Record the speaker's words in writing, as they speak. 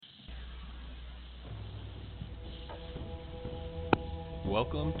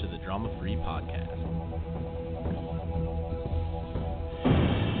Welcome to the Drama Free Podcast.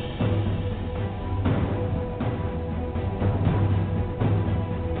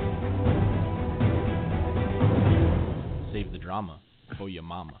 Save the drama for your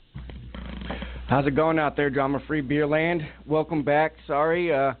mama. How's it going out there, Drama Free Beer Land? Welcome back. Sorry,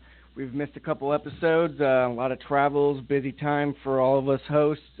 we've missed a couple episodes. A lot of travels, busy time for all of us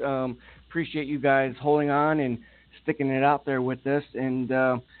hosts. Appreciate you guys holding on and sticking it out there with us. And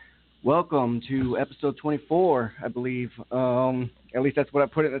welcome to episode 24, I believe. At least that's what I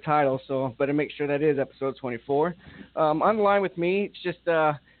put in the title, so better make sure that is episode 24. On the line with me, it's just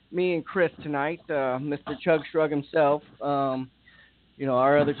me and Chris tonight, Mr. Chug Shrug himself.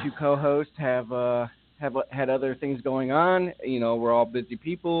 Our other two co-hosts have had other things going on. We're all busy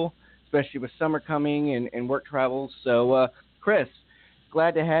people, especially with summer coming and work travels. So, Chris,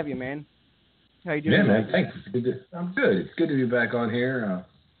 glad to have you, man. How you doing? Yeah, man, thanks. I'm good. It's good to be back on here,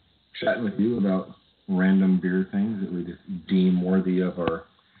 chatting with you about random beer things that we just deem worthy of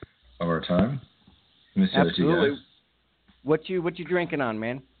our time. Absolutely. What you drinking on,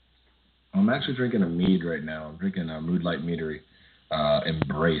 man? I'm actually drinking a mead right now. I'm drinking a Moonlight Meadery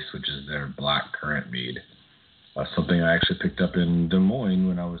Embrace, which is their black currant mead. Something I actually picked up in Des Moines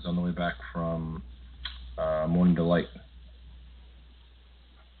when I was on the way back from Morning Delight.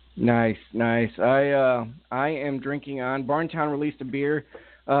 Nice. I am drinking on. Barntown released a beer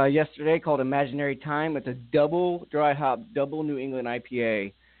yesterday called Imaginary Time. It's a double dry hop, double New England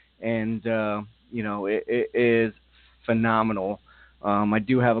IPA, and it is phenomenal. I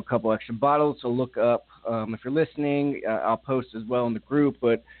do have a couple extra bottles to look up. If you're listening, I'll post as well in the group,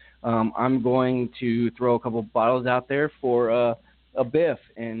 but I'm going to throw a couple bottles out there for a biff,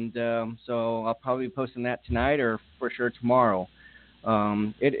 and so I'll probably be posting that tonight or for sure tomorrow.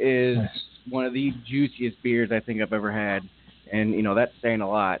 It is one of the juiciest beers I think I've ever had, and that's saying a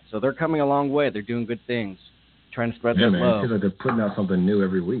lot. So they're coming a long way. They're doing good things, trying to spread their love. It feels like they're putting out something new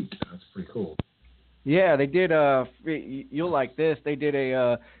every week. That's pretty cool. Yeah, they did. You'll like this. They did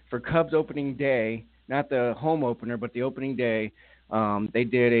for Cubs opening day, not the home opener, but the opening day. They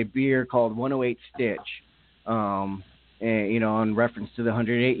did a beer called 108 Stitch, in reference to the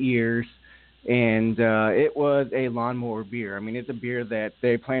 108 years. And it was a lawnmower beer. I mean, it's a beer that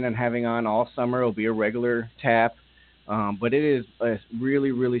they plan on having on all summer. It'll be a regular tap, but it is a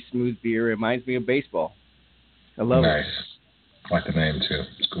really, really smooth beer. It reminds me of baseball. I love it. Nice. I like the name, too.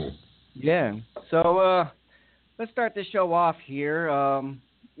 It's cool. Yeah. So let's start the show off here.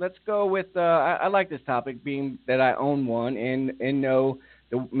 Let's go with, I like this topic, being that I own one and know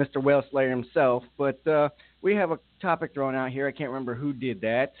Mr. Whale Slayer himself. But we have a topic thrown out here. I can't remember who did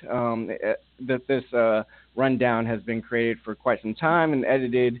that. This rundown has been created for quite some time and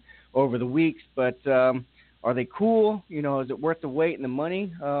edited over the weeks. But are they cool? Is it worth the wait and the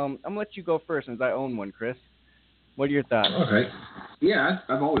money? I'm going to let you go first since I own one, Chris. What are your thoughts? Okay. Yeah,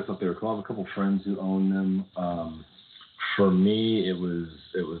 I've always thought they were cool. I have a couple friends who own them. For me, it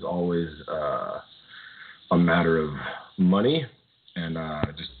was always a matter of money, and I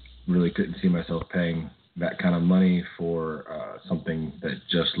just really couldn't see myself paying that kind of money for something that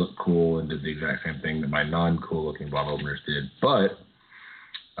just looked cool and did the exact same thing that my non-cool looking bottle openers did. But,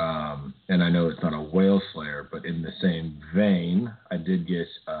 and I know it's not a Whale Slayer, but in the same vein, I did get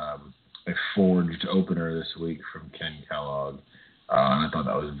a forged opener this week from Ken Kellogg. And I thought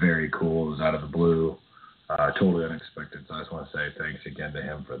that was very cool. It was out of the blue, totally unexpected. So I just want to say thanks again to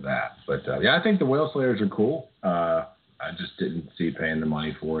him for that. But I think the Whale Slayers are cool. I just didn't see paying the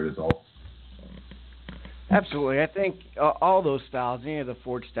money for it is all. Absolutely. I think all those styles, any of the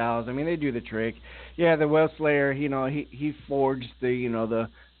forged styles, I mean, they do the trick. Yeah, the Whale Slayer, he forged the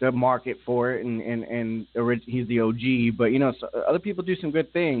market for it, and he's the OG. But so other people do some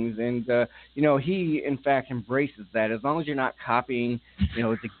good things, and he in fact embraces that. As long as you're not copying, his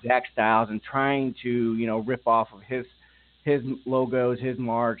exact styles and trying to rip off of his logos, his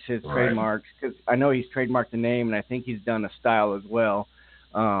marks, his trademarks. Because I know he's trademarked the name, and I think he's done a style as well.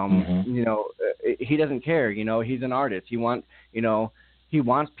 He doesn't care. He's an artist. He wants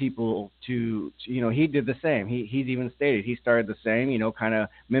people to, he did the same. He's even stated he started the same, kind of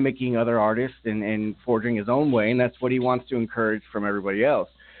mimicking other artists and forging his own way, and that's what he wants to encourage from everybody else.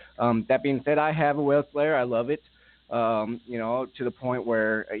 That being said, I have a Whale Slayer. I love it, to the point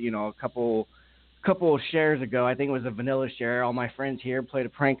where, a couple shares ago, I think it was a vanilla share, all my friends here played a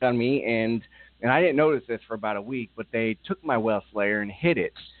prank on me, and I didn't notice this for about a week, but they took my Whale Slayer and hid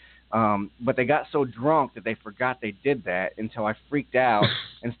it. But they got so drunk that they forgot they did that until I freaked out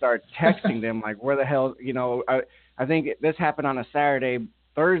and started texting them like, where the hell, I think this happened on a Saturday.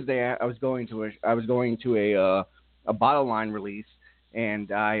 Thursday, I was going to a bottle line release,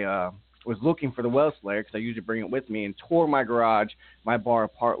 and I was looking for the Well Slayer because I usually bring it with me, and tore my garage, my bar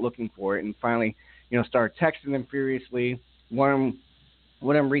apart looking for it, and finally, started texting them furiously. One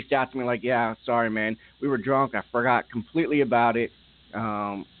of them reached out to me like, "Yeah, sorry, man, we were drunk. I forgot completely about it.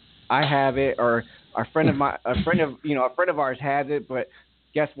 I have it, or a friend of ours has it, but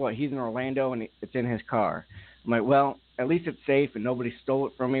guess what? He's in Orlando and it's in his car." I'm like, "Well, at least it's safe and nobody stole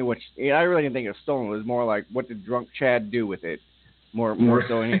it from me." Which I really didn't think it was stolen. It was more like, what did drunk Chad do with it? More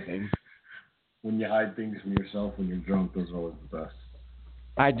so anything. When you hide things from yourself when you're drunk, those are always the best.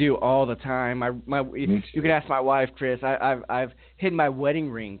 I do all the time. You can ask my wife, Chris. I've hidden my wedding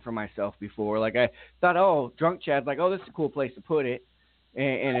ring from myself before. Like I thought, oh, drunk Chad's like, oh, this is a cool place to put it,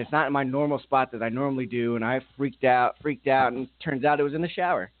 and it's not in my normal spot that I normally do, and I freaked out, and turns out it was in the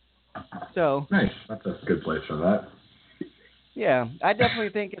shower. So nice. That's a good place for that. Yeah, I definitely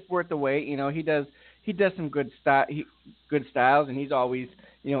think it's worth the wait. He does some good styles, and he's always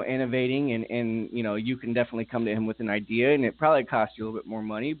innovating, and you can definitely come to him with an idea, and it probably costs you a little bit more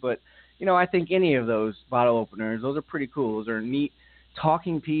money, but I think any of those bottle openers, those are pretty cool. Those are a neat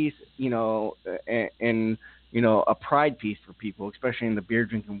talking piece, and a pride piece for people, especially in the beer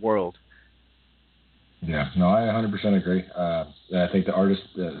drinking world. Yeah, no, I 100% agree. I think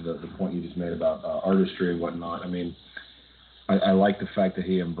the point you just made about artistry and whatnot. I mean, I like the fact that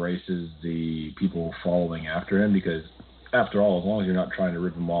he embraces the people following after him, because after all, as long as you're not trying to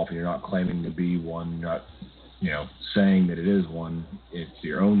rip them off and you're not claiming to be one, you're not, saying that it is one, it's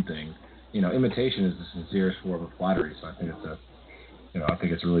your own thing. Imitation is the sincerest form of flattery. So I think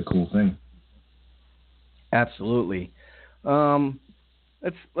it's a really cool thing. Absolutely.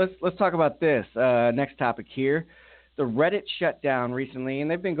 Let's talk about this next topic here. The Reddit shut down recently, and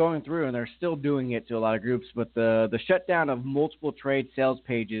they've been going through, and they're still doing it to a lot of groups. But the shutdown of multiple trade sales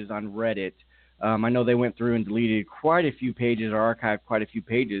pages on Reddit. I know they went through and deleted quite a few pages, or archived quite a few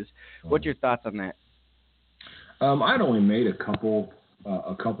pages. What's your thoughts on that? I'd only made a couple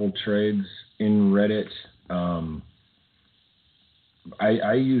trades in Reddit.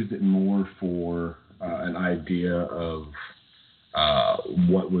 I used it more for an idea of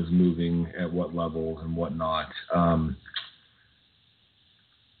what was moving at what levels and whatnot.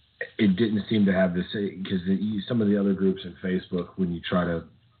 It didn't seem to have this, because some of the other groups in Facebook, when you try to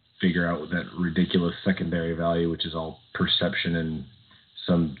figure out that ridiculous secondary value, which is all perception and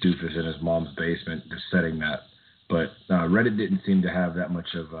some doofus in his mom's basement just setting that. But Reddit didn't seem to have that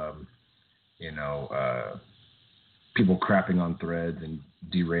much of, people crapping on threads and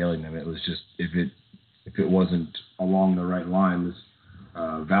derailing them. It was just, if it wasn't along the right lines,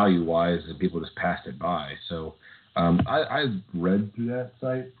 value-wise, then people just passed it by. So I read through that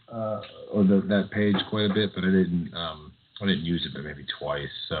site or that page quite a bit, but I didn't use it but maybe twice.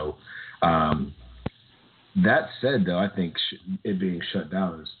 So that said, though, I think it being shut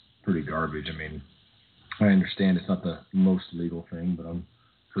down is pretty garbage. I mean, I understand it's not the most legal thing, but I'm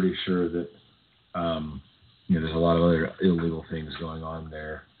pretty sure that there's a lot of other illegal things going on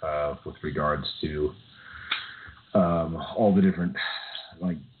there with regards to all the different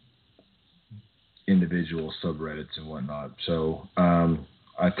individual subreddits and whatnot. So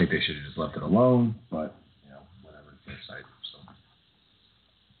I think they should have just left it alone, but whatever, it's their site. So.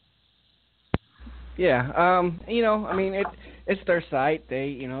 Yeah, I mean, it's their site.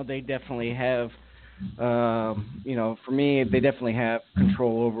 They definitely have, for me, they definitely have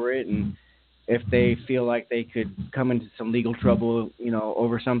control over it, and if they feel like they could come into some legal trouble,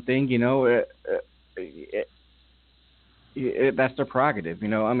 over something, that's their prerogative.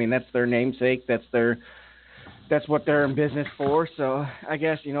 I mean, that's their namesake. That's what they're in business for. So I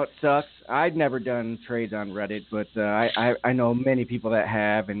guess, it sucks. I'd never done trades on Reddit, but I know many people that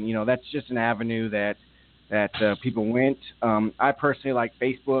have, and, that's just an avenue that people went. I personally like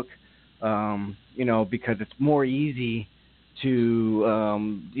Facebook, because it's more easy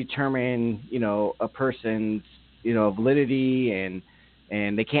to determine, a person's, validity,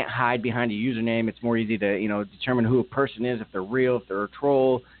 and they can't hide behind a username. It's more easy to, determine who a person is, if they're real, if they're a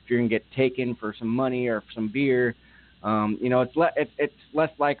troll, if you're going to get taken for some money or for some beer. It's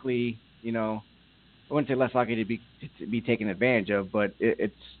less likely, I wouldn't say less likely to be taken advantage of, but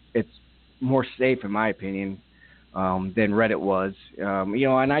it's more safe, in my opinion, than Reddit was.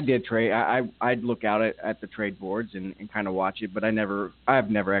 And I did trade. I'd look out at the trade boards and kind of watch it, but I've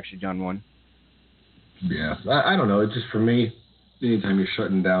never actually done one. Yeah, I don't know. It's just, for me, anytime you're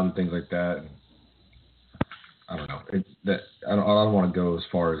shutting down things like that, I don't know. I don't want to go as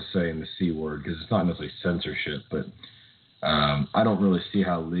far as saying the C word, because it's not necessarily censorship, but I don't really see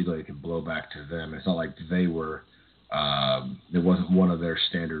how legally it can blow back to them. It's not like they were. It wasn't one of their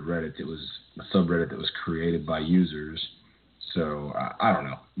standard Reddits. It was a subreddit that was created by users, So I don't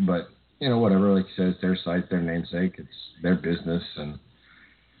know, but whatever. Like you said, it's their site, their namesake. It's their business, and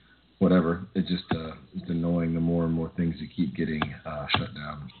whatever. It just it's annoying the more and more things that keep getting shut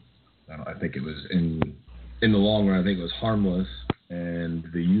down. I think it was in the long run. I think it was harmless, and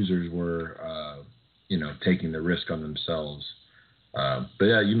the users were taking the risk on themselves. But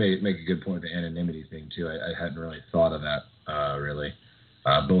yeah, you make a good point, the anonymity thing too. I hadn't really thought of that really.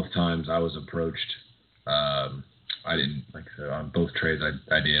 Both times I was approached. I didn't, like I said, on both trades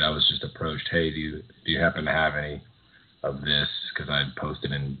I did. I was just approached. Hey, do you happen to have any of this? Because I'd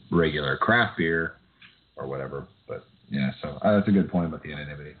posted in regular craft beer or whatever. But yeah, so that's a good point about the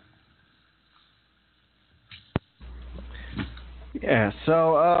anonymity. Yeah,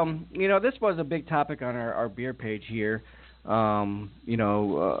 so this was a big topic on our beer page here. On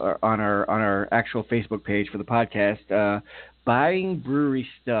our actual Facebook page for the podcast, buying brewery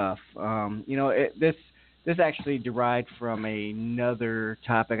stuff. This actually derived from another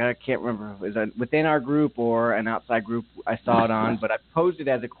topic. I can't remember if it was within our group or an outside group I saw it on, but I posed it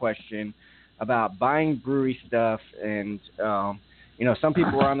as a question about buying brewery stuff, and some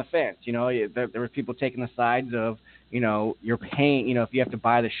people were on the fence. There were people taking the sides of you're paying. If you have to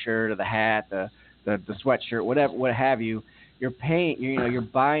buy the shirt or the hat, the sweatshirt, whatever, what have you, you're paying. You're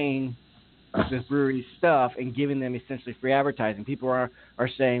buying this brewery stuff and giving them essentially free advertising. People are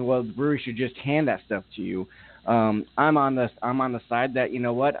saying, well, the brewery should just hand that stuff to you. I'm on the side that,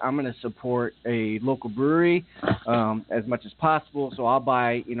 I'm going to support a local brewery as much as possible. So I'll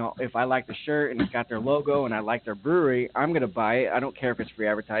buy, if I like the shirt and it's got their logo and I like their brewery, I'm going to buy it. I don't care if it's free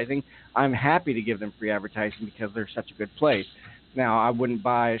advertising. I'm happy to give them free advertising because they're such a good place. Now, I wouldn't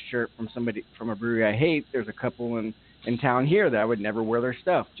buy a shirt from a brewery I hate. There's a couple in town here that I would never wear their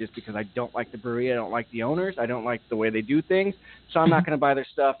stuff just because I don't like the brewery, I don't like the owners, I don't like the way they do things, so I'm not going to buy their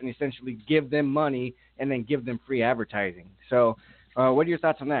stuff and essentially give them money and then give them free advertising. So what are your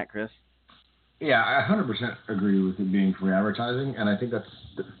thoughts on that, Chris? Yeah, I 100% agree with it being free advertising, and I think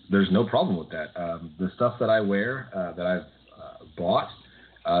there's no problem with that. The stuff that I wear, that I've bought,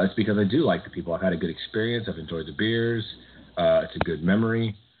 it's because I do like the people. I've had a good experience, I've enjoyed the beers, it's a good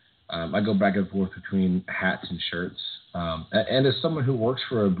memory. I go back and forth between hats and shirts. And as someone who works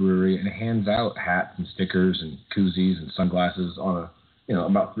for a brewery and hands out hats and stickers and koozies and sunglasses on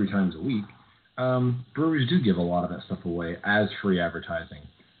about 3 times a week, breweries do give a lot of that stuff away as free advertising.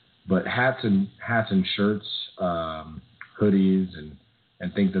 But hats and shirts, hoodies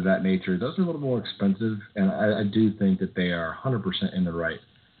and things of that nature, those are a little more expensive. And I do think that they are 100% in the right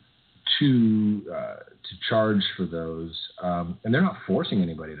to charge for those, and they're not forcing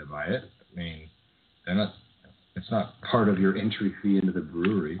anybody to buy it. I mean, it's not part of your entry fee into the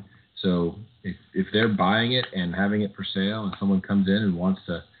brewery. So if they're buying it and having it for sale, and someone comes in and wants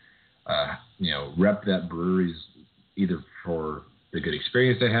to, rep that brewery's either for the good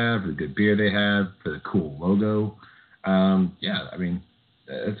experience they have, the good beer they have, for the cool logo, I mean,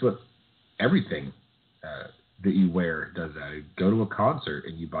 that's what everything that you wear does that. You go to a concert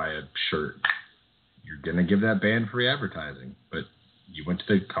and you buy a shirt, you're going to give that band free advertising. But you went to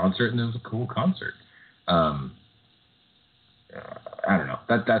the concert and it was a cool concert. I don't know.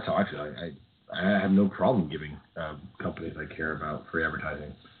 That's how I feel. I have no problem giving companies I care about free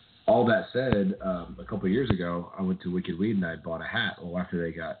advertising. All that said, a couple of years ago, I went to Wicked Weed and I bought a hat. Well, after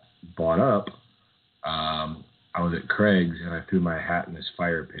they got bought up, I was at Craig's and I threw my hat in this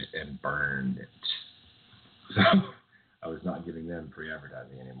fire pit and burned it. So I was not giving them free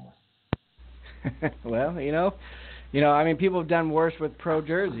advertising anymore. Well, I mean, people have done worse with pro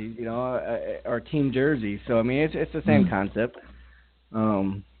jerseys, or team jerseys. So I mean, it's the same concept.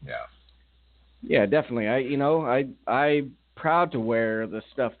 Yeah, definitely. I'm proud to wear the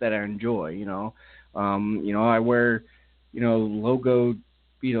stuff that I enjoy. I wear, logo,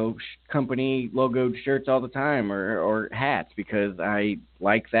 company logoed shirts all the time, or hats because I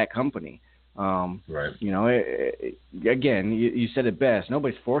like that company. Right. Again, you said it best.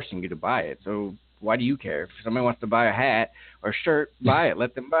 Nobody's forcing you to buy it. So why do you care? If somebody wants to buy a hat or a shirt, buy it.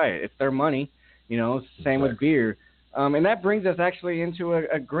 Let them buy it. It's their money. Same with beer. And that brings us actually into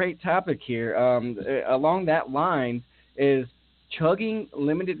a great topic here. Along that line is chugging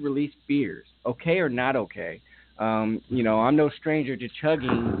limited release beers. Okay or not okay? I'm no stranger to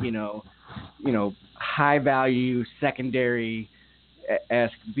chugging, high value secondary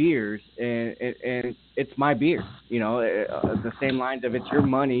esque beers, and it's my beer. The same lines of it's your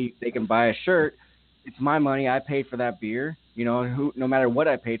money. They can buy a shirt. It's my money. I paid for that beer. No matter what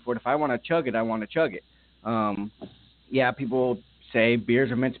I paid for it, if I want to chug it, I want to chug it. People say beers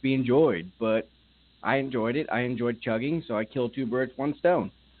are meant to be enjoyed, but I enjoyed it. I enjoyed chugging, so I killed 2 birds, 1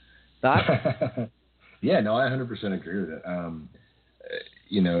 stone. Thoughts? Yeah, no, I 100% agree with it.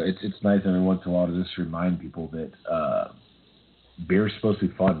 It's nice every once in a while to just remind people that beer is supposed to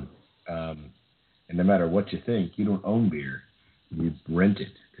be fun. And no matter what you think, you don't own beer. You rent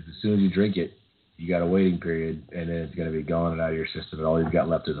it. Because as soon as you drink it, you got a waiting period, and then it's going to be gone and out of your system, and all you've got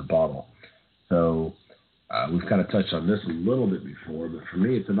left is a bottle. So we've kind of touched on this a little bit before, but for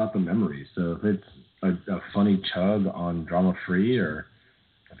me, it's about the memories. So if it's a funny chug on Drama Free, or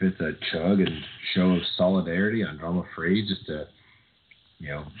if it's a chug and show of solidarity on Drama Free, just to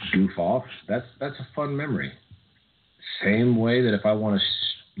goof off, that's a fun memory. Same way that if I want to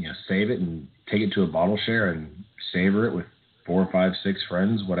save it and take it to a bottle share and savor it with 4, 5, 6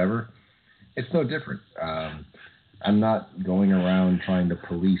 friends, whatever, it's no different. I'm not going around trying to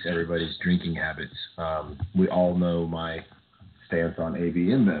police everybody's drinking habits. We all know my stance on AB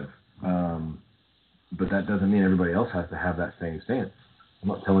InBev, but that doesn't mean everybody else has to have that same stance. I'm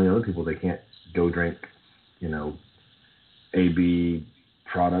not telling other people they can't go drink, AB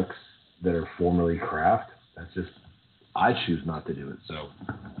products that are formerly craft. That's just, I choose not to do it. So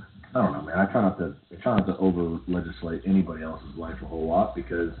I don't know, man. I try not to over legislate anybody else's life a whole lot,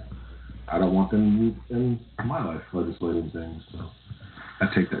 because I don't want them in my life legislating things. So I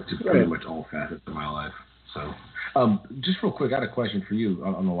take that to pretty much all facets of my life. So just real quick, I had a question for you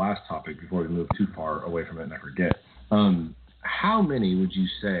on the last topic before we move too far away from it and I forget. How many would you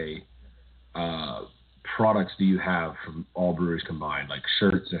say products do you have from all breweries combined, like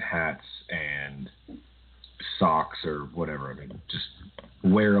shirts and hats and socks or whatever? I mean, just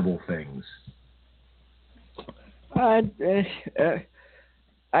wearable things.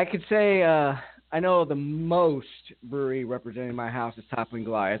 I could say I know the most brewery representing my house is Toppling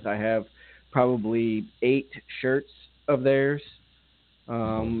Goliath. I have probably 8 shirts of theirs.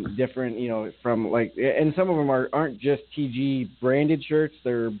 Different, from like, and some of them aren't just TG branded shirts;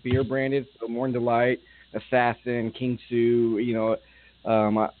 they're beer branded. So Morn Delight, Assassin, King Sue.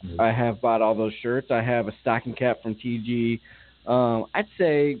 I have bought all those shirts. I have a stocking cap from TG. I'd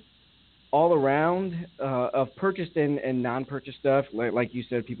say all around of purchased and non-purchased stuff, like you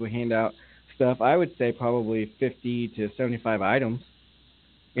said, people hand out stuff. I would say probably 50 to 75 items.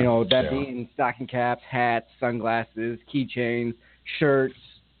 Being stocking caps, hats, sunglasses, keychains, shirts.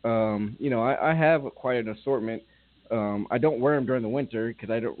 I have quite an assortment. I don't wear them during the winter because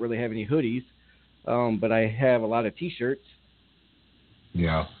I don't really have any hoodies, but I have a lot of T-shirts.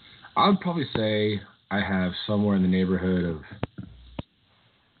 Yeah, I would probably say I have somewhere in the neighborhood of,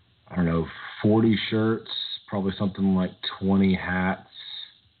 40 shirts, probably something like 20 hats,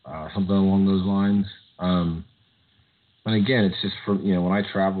 something along those lines. And again, it's just from, when I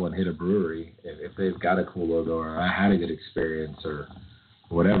travel and hit a brewery, if they've got a cool logo or I had a good experience or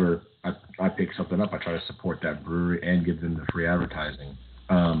whatever, I pick something up. I try to support that brewery and give them the free advertising.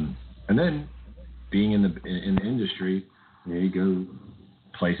 And then being in the industry, you go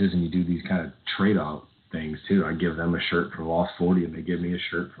places and you do these kind of trade-off things too. I give them a shirt from Lost 40 and they give me a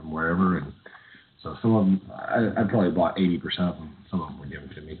shirt from wherever. And so some of them, I probably bought 80% of them. Some of them were given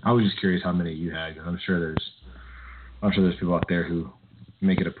to me. I was just curious how many you had, because I'm sure there's people out there who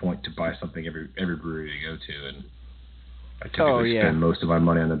make it a point to buy something every brewery they go to, and I typically spend most of my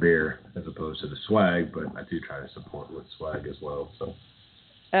money on the beer as opposed to the swag, but I do try to support with swag as well. So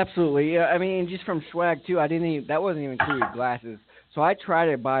absolutely, yeah. I mean, just from swag too. That wasn't even included glasses. So I try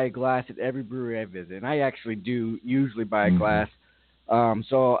to buy a glass at every brewery I visit, and I actually do usually buy a glass.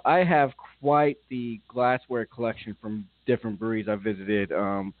 So I have quite the glassware collection from different breweries I've visited.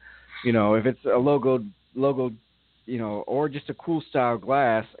 If it's a logoed, or just a cool style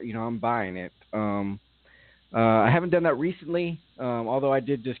glass, I'm buying it. I haven't done that recently, although I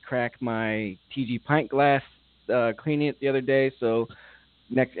did just crack my TG pint glass, cleaning it the other day. So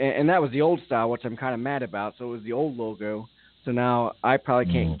and that was the old style, which I'm kind of mad about. So it was the old logo. So now I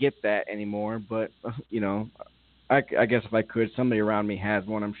probably can't get that anymore. But I guess if I could, somebody around me has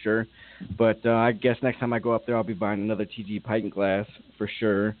one, I'm sure. But I guess next time I go up there, I'll be buying another TG pint glass for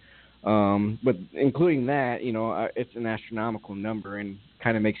sure. But including that, it's an astronomical number and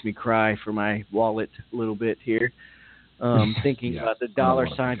kind of makes me cry for my wallet a little bit here. Thinking about the dollar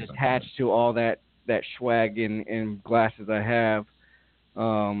signs attached to all that swag and glasses I have.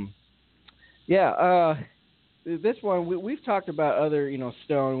 This one, we've talked about other,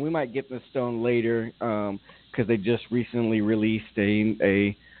 Stone. We might get to Stone later because they just recently released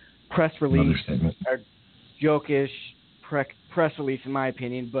a press release, or jokish press release in my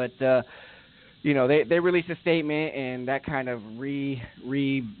opinion, but they released a statement and that kind of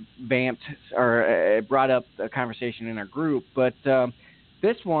revamped or brought up a conversation in our group. But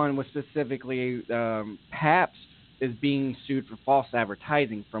this one was specifically Pabst is being sued for false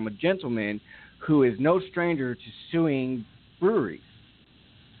advertising from a gentleman who is no stranger to suing breweries.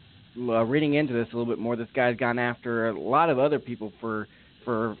 Reading into this a little bit more, this guy's gone after a lot of other people for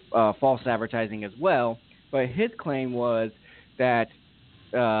false advertising as well. But his claim was that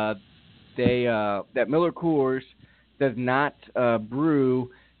that Miller Coors does not brew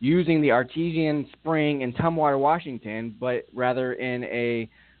using the artesian spring in Tumwater, Washington, but rather in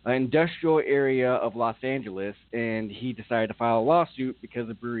an industrial area of Los Angeles, and he decided to file a lawsuit because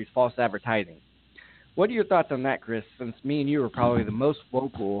the brewery's false advertising. What are your thoughts on that, Chris, since me and you are probably the most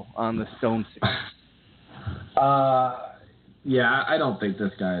vocal on the Stone scene? Yeah, I don't think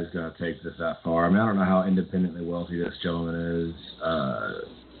this guy is going to take this that far. I mean, I don't know how independently wealthy this gentleman is,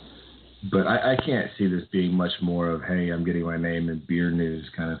 but I can't see this being much more of, hey, I'm getting my name in beer news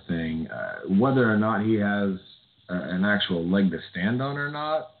kind of thing. Whether or not he has an actual leg to stand on or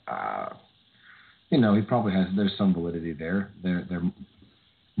not, he probably has. There's some validity there. They're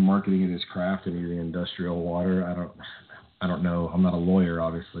marketing it as craft and using industrial water. I don't know. I'm not a lawyer,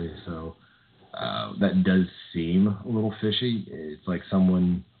 obviously, so that does seem a little fishy. It's like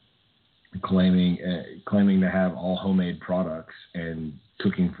someone claiming to have all homemade products and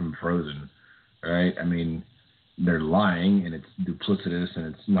cooking from frozen, right? I mean, they're lying and it's duplicitous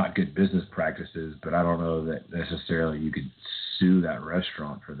and it's not good business practices, but I don't know that necessarily you could sue that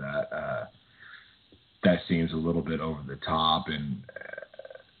restaurant for that. That seems a little bit over the top, and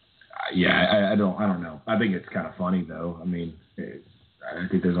I don't know. I think it's kind of funny though. I mean, I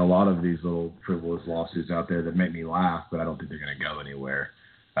think there's a lot of these little frivolous lawsuits out there that make me laugh, but I don't think they're going to go anywhere.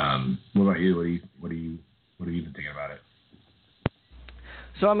 What about you? What are you even thinking about it?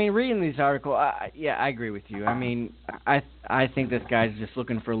 So, I mean, reading this article, I agree with you. I mean, I think this guy's just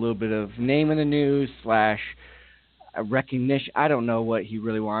looking for a little bit of name in the news / recognition. I don't know what he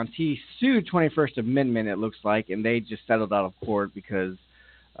really wants. He sued 21st Amendment, it looks like, and they just settled out of court because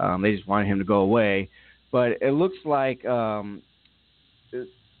they just wanted him to go away. But it looks like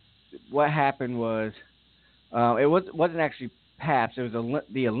what happened was it wasn't actually Pabst. It was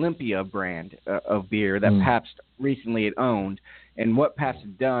the Olympia brand of beer that Pabst recently had owned. And what Pabst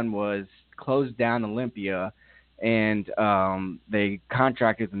had done was closed down Olympia, and they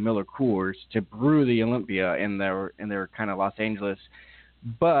contracted the Miller Coors to brew the Olympia in their kind of Los Angeles.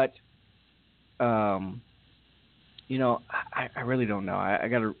 But I really don't know.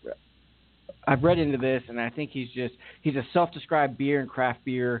 I've read into this, and I think he's a self-described beer and craft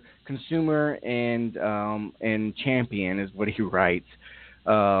beer consumer and champion is what he writes.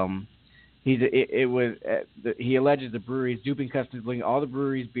 He alleges the brewery is duping customers, believing all the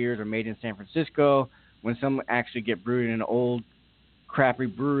brewery's beers are made in San Francisco when some actually get brewed in an old crappy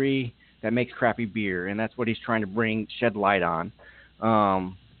brewery that makes crappy beer, and that's what he's trying to shed light on.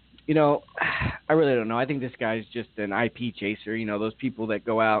 I really don't know. I think this guy's just an IP chaser. Those people that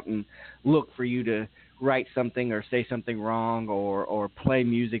go out and look for you to write something or say something wrong or play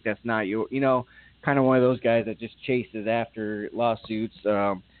music that's not your, kind of one of those guys that just chases after lawsuits.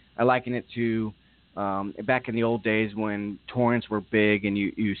 I liken it to back in the old days when torrents were big and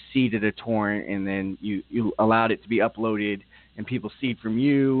you seeded a torrent and then you allowed it to be uploaded and people seed from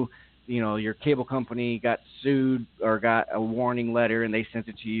you. Your cable company got sued or got a warning letter and they sent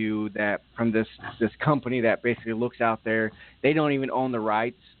it to you that from this company that basically looks out there. They don't even own the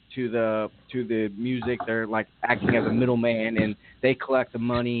rights to the music. They're like acting as a middleman and they collect the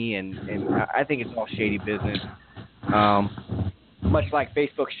money and I think it's all shady business. Much like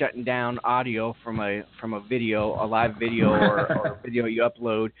Facebook shutting down audio from a video, a live video or a video you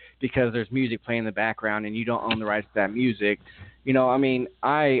upload because there's music playing in the background and you don't own the rights to that music.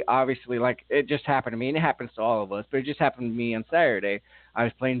 I obviously, it just happened to me, and it happens to all of us, but it just happened to me on Saturday. I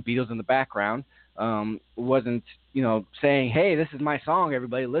was playing Beatles in the background. Wasn't, saying, hey, this is my song,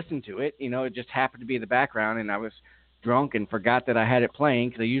 everybody listen to it. It just happened to be in the background, and I was drunk and forgot that I had it playing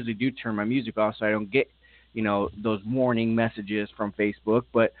because I usually do turn my music off so I don't get, those warning messages from Facebook.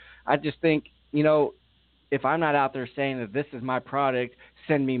 But I just think, if I'm not out there saying that this is my product,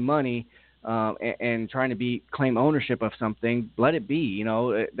 send me money, and trying to claim ownership of something, let it be.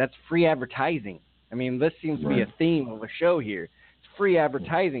 That's free advertising. I mean, this seems to be a theme of a show here. It's free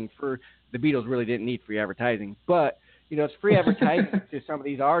advertising for the Beatles. Really didn't need free advertising, but it's free advertising to some of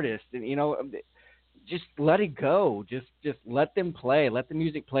these artists, and just let it go. Just let them play. Let the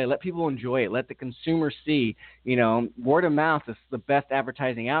music play. Let people enjoy it. Let the consumer see. Word of mouth is the best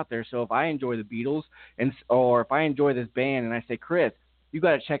advertising out there. So if I enjoy the Beatles or if I enjoy this band and I say, Chris, you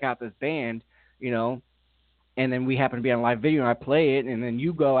got to check out this band, and then we happen to be on live video and I play it, and then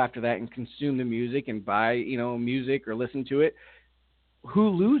you go after that and consume the music and buy, music or listen to it. Who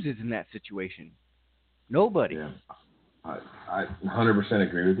loses in that situation? Nobody. Yeah. I 100%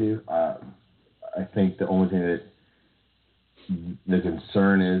 agree with you. I think the only thing that the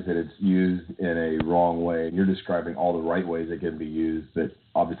concern is that it's used in a wrong way. And you're describing all the right ways it can be used, but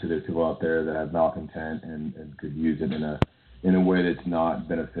obviously there's people out there that have malcontent and could use it in a way that's not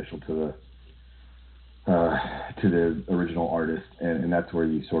beneficial to the original artist, and that's where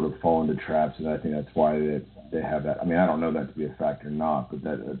you sort of fall into traps. And I think that's why they have that. I mean, I don't know that to be a fact or not, but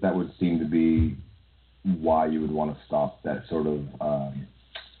that would seem to be why you would want to stop that sort of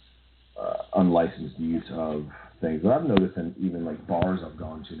unlicensed use of things. But I've noticed in even like bars I've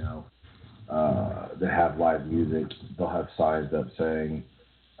gone to now that have live music, they'll have signs up saying,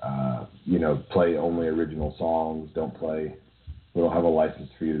 play only original songs. We don't have a license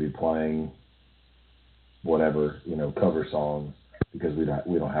for you to be playing whatever, cover songs, because we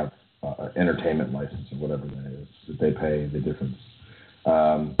don't have entertainment license or whatever that is that they pay the difference.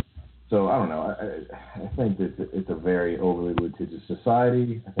 So I don't know. I think that it's a very overly litigious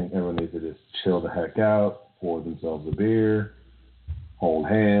society. I think everyone needs to just chill the heck out, pour themselves a beer, hold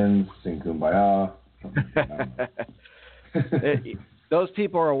hands, sing Kumbaya. Those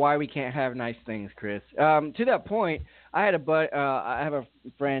people are why we can't have nice things, Chris. To that point, I have a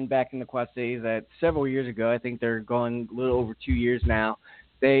friend back in the Quad Cities that several years ago, I think they're going a little over 2 years now,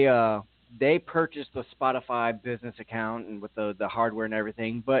 they purchased the Spotify business account and with the hardware and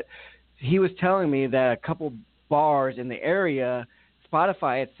everything. But he was telling me that a couple bars in the area,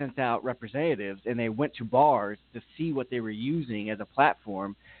 Spotify had sent out representatives, and they went to bars to see what they were using as a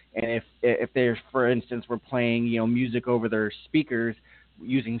platform. And if they, for instance, were playing music over their speakers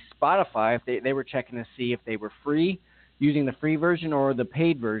using Spotify, if they were checking to see if they were free, using the free version or the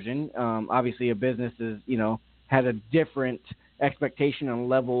paid version. Obviously, a business is has a different expectation and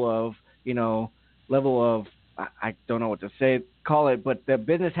level of I don't know what to call it, but the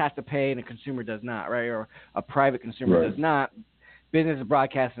business has to pay and the consumer does not, right? Or a private consumer does not. Business is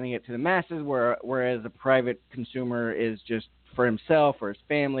broadcasting it to the masses, whereas a private consumer is just for himself or his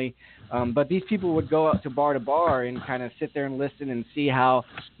family. But these people would go out to bar and kind of sit there and listen and see how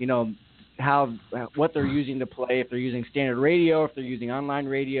what they're using to play, if they're using standard radio, if they're using online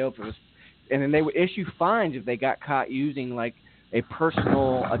radio, and then they would issue fines if they got caught using like a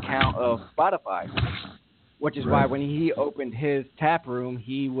personal account of Spotify, which is why when he opened his tap room,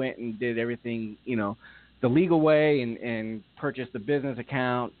 he went and did everything, the legal way and purchased the business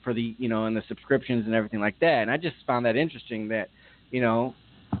account for the, and the subscriptions and everything like that. And I just found that interesting that,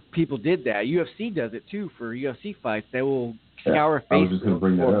 people did that. UFC does it too for UFC fights. They will scour Facebook. I was just going to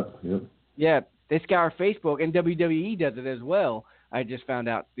bring that up. Yep. Yeah, they scour Facebook, and WWE does it as well. I just found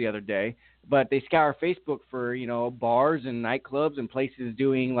out the other day. But they scour Facebook for, bars and nightclubs and places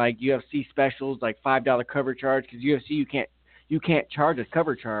doing like UFC specials, like $5 cover charge, because UFC you can't charge a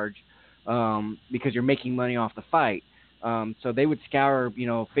cover charge because you're making money off the fight. So they would scour,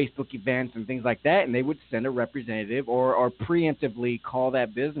 Facebook events and things like that, and they would send a representative or preemptively call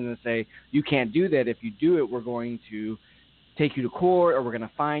that business and say, you can't do that. If you do it, we're going to take you to court, or we're going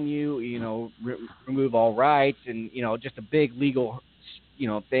to fine you, remove all rights, and, just a big legal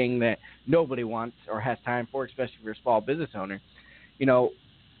thing that nobody wants or has time for, especially if you're a small business owner.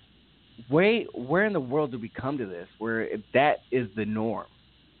 Where in the world did we come to this, where that is the norm?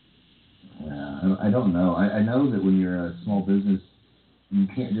 I don't know. I know that when you're a small business, you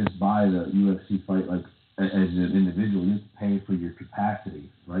can't just buy the UFC fight like as an individual. You have to pay for your capacity,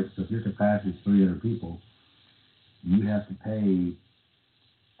 right? So if your capacity is 300 people, you have to pay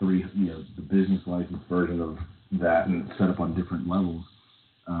the business license version of that, and it's set up on different levels.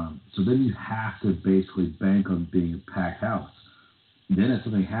 So then you have to basically bank on being a packed house. Then if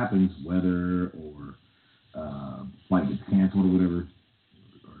something happens, weather or flight gets canceled or whatever,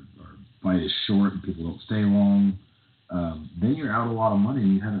 or flight is short and people don't stay long, then you're out a lot of money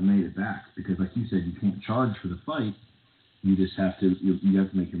and you haven't made it back, because like you said, you can't charge for the fight. You just have to you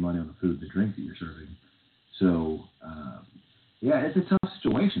have to make your money on the food and the drink that you're serving. So it's a tough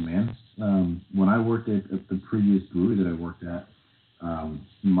situation, man. When I worked at the previous brewery that I worked at,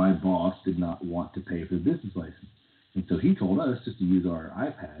 my boss did not want to pay for the business license. And so he told us just to use our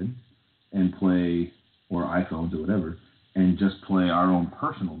iPads and play, or iPhones or whatever, and just play our own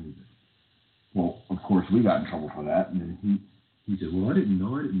personal music. Well, of course, we got in trouble for that. And then he said, well, I didn't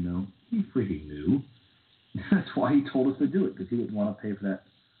know. He freaking knew. That's why he told us to do it, because he didn't want to pay for that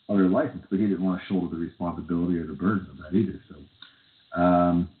other license, but he didn't want to shoulder the responsibility or the burden of that either. So,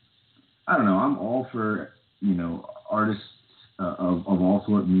 I don't know. I'm all for, artists of all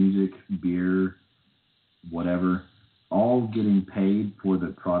sorts, music, beer, whatever, all getting paid for the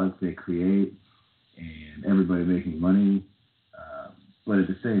product they create and everybody making money. But at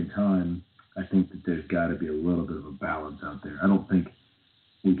the same time, I think that there's got to be a little bit of a balance out there. I don't think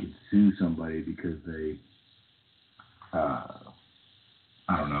we could sue somebody because they, I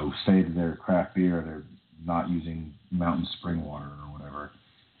don't know, say that they're craft beer or they're not using mountain spring water or whatever.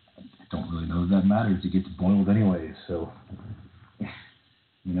 I don't really know if that matters. It gets boiled anyways, so,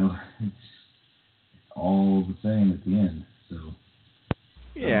 you know, it's all the same at the end. So.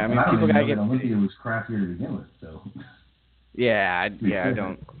 Yeah, I mean, people gotta get. I don't think it was craft beer to begin with, so. Yeah, I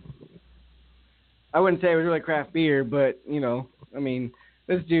don't. I wouldn't say it was really craft beer, but I mean,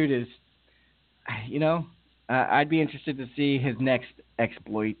 this dude is, I'd be interested to see his next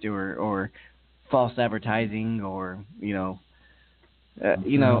exploit or false advertising or I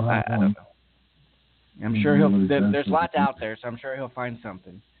don't know. I'm sure there's lots out there, so I'm sure he'll find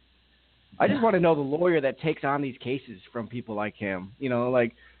something. I just want to know the lawyer that takes on these cases from people like him.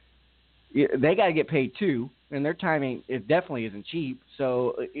 They got to get paid too, and their timing definitely isn't cheap.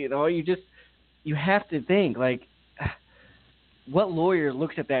 So you have to think like, what lawyer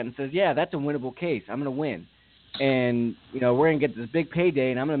looks at that and says, yeah, that's a winnable case. I'm going to win, and we're going to get this big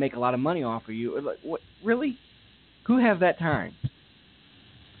payday, and I'm going to make a lot of money off of you. Like, what really? Who has that time?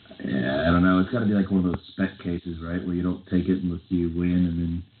 Yeah, I don't know. It's got to be like one of those spec cases, right, where you don't take it unless you win, and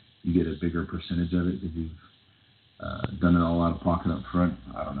then you get a bigger percentage of it because you've done it all out of pocket up front.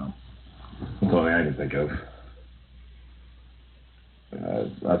 I don't know. That's all I can think of.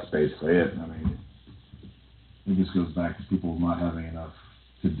 That's basically it. I mean, it just goes back to people not having enough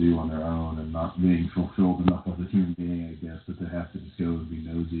to do on their own and not being fulfilled enough as a human being, I guess, that they have to just go and be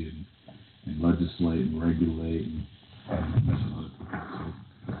nosy and legislate and regulate and mess with other people.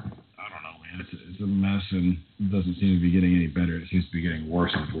 So, I don't know, man. It's a mess, and it doesn't seem to be getting any better. It seems to be getting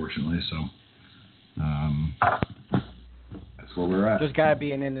worse, unfortunately. So that's where we're at. There's got to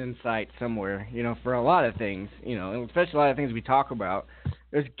be an end in sight somewhere, for a lot of things, and especially a lot of things we talk about.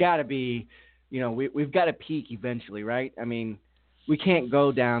 There's got to be, we've got to peak eventually, right? I mean, we can't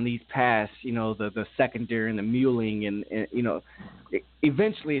go down these paths, the secondary and the muling, and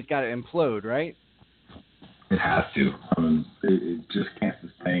eventually it's got to implode, right? It has to. I mean, it just can't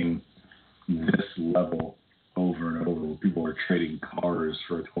sustain this level over and over. People are trading cars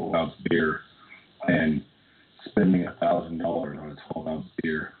for a 12-ounce beer and spending $1,000 on a 12-ounce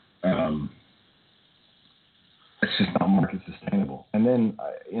beer. It's just not market sustainable. And then,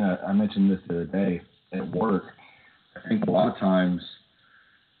 I mentioned this the other day at work. I think a lot of times,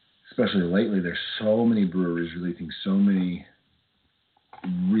 especially lately, there's so many breweries releasing so many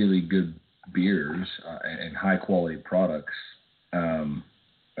really good beers and high-quality products.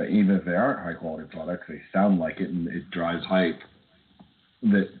 Even if they aren't high-quality products, they sound like it and it drives hype.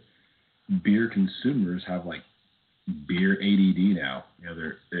 That beer consumers have like beer ADD now.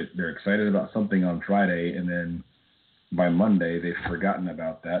 They're excited about something on Friday, and then by Monday they've forgotten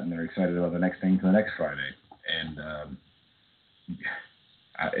about that, and they're excited about the next thing for the next Friday. And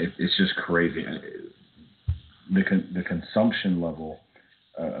it's just crazy. The consumption level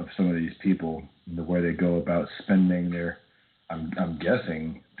of some of these people, the way they go about spending their, I'm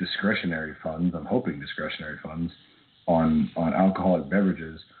guessing, discretionary funds, I'm hoping discretionary funds, on alcoholic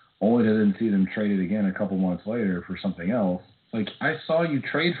beverages, only to then see them traded again a couple months later for something else. Like, I saw you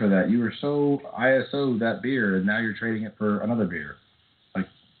trade for that. You were so ISO that beer, and now you're trading it for another beer. Like,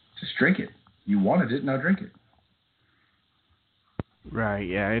 just drink it. You wanted it, now drink it. Right,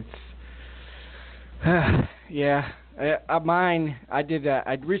 yeah, it's... yeah. Mine, I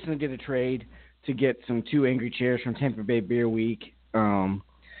recently did a trade to get some 2 Angry Chairs from Tampa Bay Beer Week, and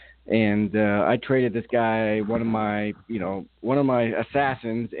I traded this guy one of my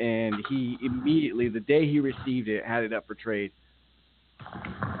assassins, and he immediately, the day he received it, had it up for trade.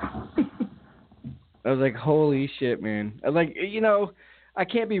 I was like, holy shit, man! I was like, I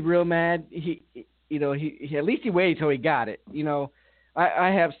can't be real mad. He at least he waited till he got it. I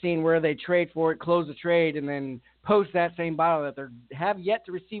have seen where they trade for it, close the trade, and then post that same bottle that they have yet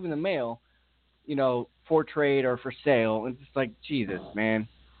to receive in the mail, for trade or for sale. And it's just like, Jesus, man.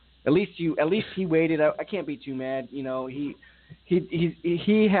 At least he waited. I can't be too mad. He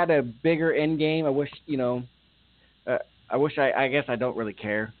had a bigger end game. I guess I don't really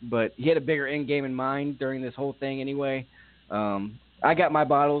care, but he had a bigger end game in mind during this whole thing anyway. I got my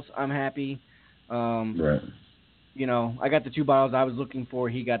bottles. I'm happy. Right. I got the 2 bottles I was looking for.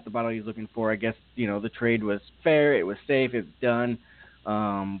 He got the bottle he was looking for. I guess, the trade was fair. It was safe. It was done.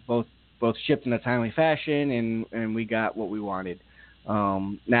 Both shipped in a timely fashion, and we got what we wanted.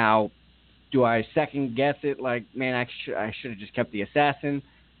 Now, do I second guess it? Like, man, I should have just kept the assassin.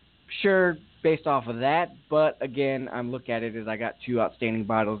 Sure, based off of that. But again, I'm looking at it as I got 2 outstanding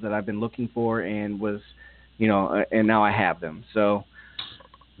bottles that I've been looking for, and was, and now I have them. So,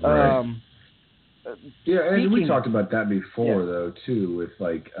 right. Yeah, and we speaking- talked about that before, Yeah. though, too, with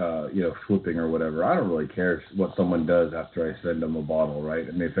like, flipping or whatever. I don't really care what someone does after I send them a bottle, right?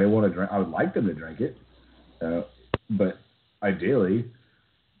 I mean, if they want to drink, I would like them to drink it, but ideally,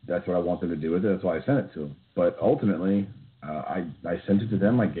 that's what I want them to do with it. That's why I sent it to them. But ultimately, I sent it to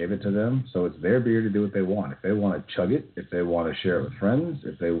them. I gave it to them. So it's their beer to do what they want. If they want to chug it, if they want to share it with friends,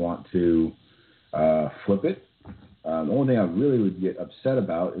 if they want to flip it. The only thing I really would get upset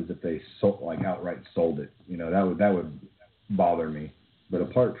about is if they outright sold it. That would bother me. But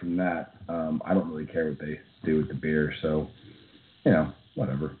apart from that, I don't really care what they do with the beer. So,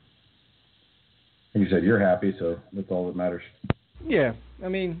 whatever. Like you said, you're happy, so that's all that matters. Yeah, I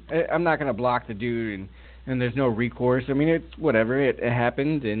mean, I'm not gonna block the dude, and there's no recourse. I mean, it's whatever. It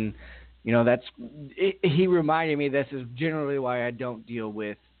happened, and he reminded me this is generally why I don't deal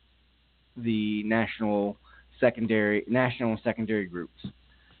with the national and secondary groups.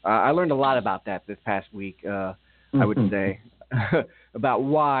 I learned a lot about that this past week. I would say about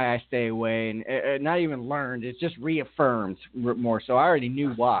why I stay away, and not even learned. It's just reaffirmed more so. I already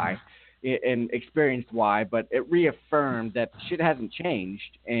knew why and experienced why, but it reaffirmed that shit hasn't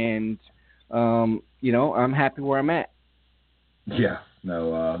changed, and I'm happy where I'm at. Yeah,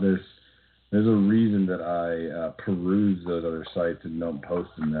 no, there's a reason that I peruse those other sites and don't post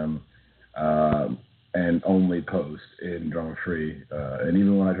in them, and only post in Drama Free. And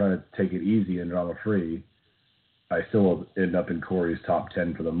even when I try to take it easy in Drama Free, I still end up in Corey's top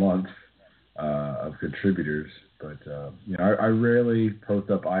 10 for the month of contributors. But I rarely post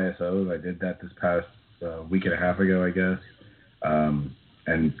up ISOs. I did that this past week and a half ago, I guess,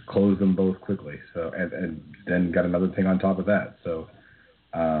 and closed them both quickly. So and then got another thing on top of that. So,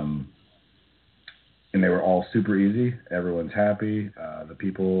 and they were all super easy. Everyone's happy. The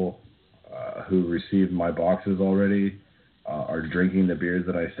people who received my boxes already are drinking the beers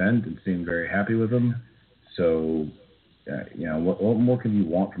that I sent and seem very happy with them. So. What more can you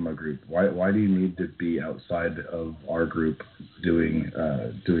want from a group? Why do you need to be outside of our group doing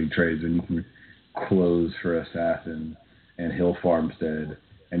trades when you can close for Assassin and Hill Farmstead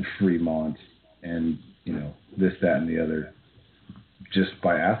and Fremont and this, that, and the other just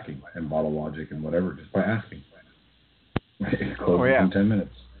by asking, and Bottle Logic and whatever, just by asking. It closes in 10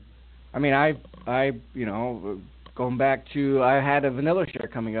 minutes. I mean, I going back to, I had a vanilla share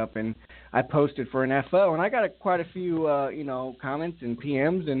coming up, and I posted for an FO, and I got quite a few, comments and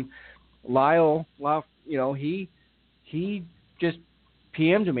PMs, and Lyle, he just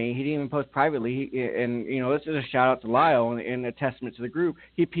PM'd me. He didn't even post privately, and this is a shout out to Lyle and a testament to the group.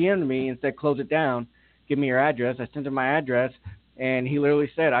 He PM'd me and said, "Close it down. Give me your address." I sent him my address, and he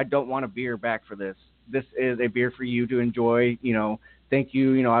literally said, "I don't want a beer back for this. This is a beer for you to enjoy. Thank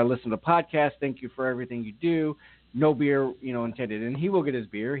you. I listen to the podcast. Thank you for everything you do. No beer, intended." And he will get his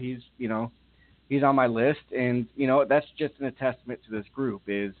beer. He's on my list, and that's just a testament to this group.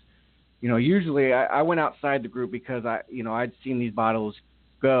 Is usually I went outside the group because I'd seen these bottles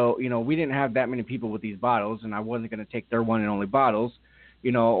go. We didn't have that many people with these bottles, and I wasn't going to take their one and only bottles,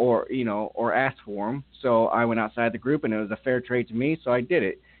 or ask for them. So I went outside the group, and it was a fair trade to me, so I did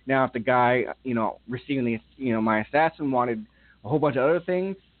it. Now, if the guy, receiving my Assassin wanted a whole bunch of other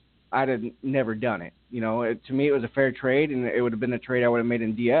things, I'd have never done it. To me, it was a fair trade, and it would have been a trade I would have made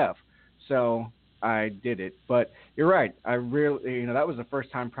in DF. So I did it. But you're right. I really, that was the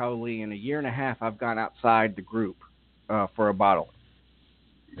first time probably in a year and a half I've gone outside the group for a bottle.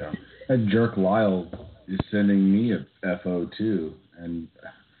 Yeah. That jerk Lyle is sending me a FO too, and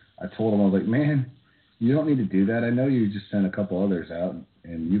I told him, I was like, "Man, you don't need to do that. I know you just sent a couple others out,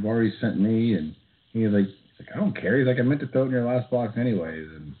 and you've already sent me." And he was like, "I don't care." He's like, "I meant to throw it in your last box anyways,"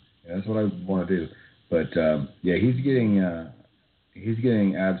 and that's what I want to do. But he's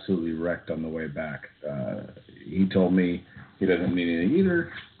getting absolutely wrecked on the way back. He told me he doesn't need anything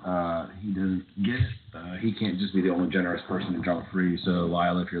either. He doesn't get it. He can't just be the only generous person in Drama Free. So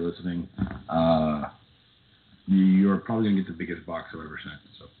Lyle, if you're listening, you're probably gonna get the biggest box I've ever sent.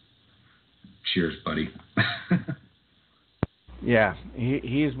 So cheers, buddy. Yeah,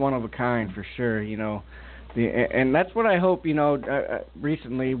 he's one of a kind for sure. And that's what I hope.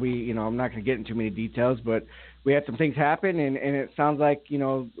 Recently I'm not going to get into too many details, but we had some things happen, and it sounds like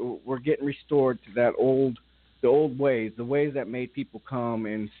we're getting restored to the old ways, the ways that made people come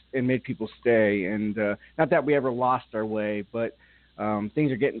and made people stay. And not that we ever lost our way, but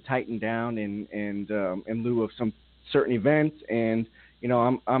things are getting tightened down in lieu of some certain events, and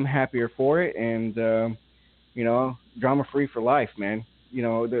I'm happier for it, and Drama Free for life, man.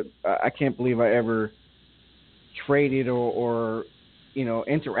 I can't believe I ever traded or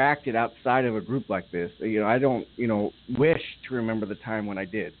interacted outside of a group like this. I don't wish to remember the time when I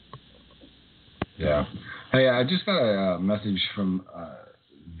did. Yeah. Hey, I just got a message from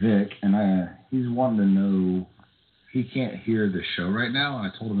Vic, and he's wanting to know, he can't hear the show right now.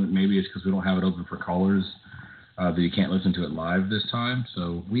 I told him that maybe it's because we don't have it open for callers, that you can't listen to it live this time.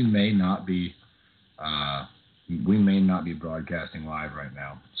 So we may not be broadcasting live right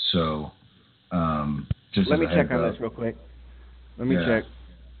now. So just let me check on this real quick. Let me check.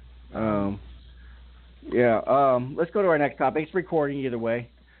 Let's go to our next topic. It's recording either way.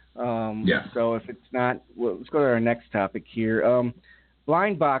 So if it's not, let's go to our next topic here.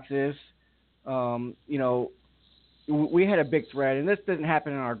 Blind boxes. We had a big thread, and this didn't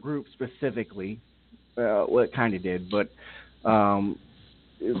happen in our group specifically. Well, it kind of did, but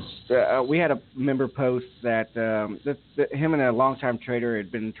we had a member post that him and a longtime trader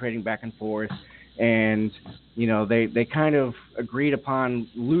had been trading back and forth, and they kind of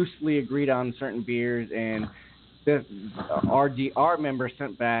loosely agreed on certain beers, and our member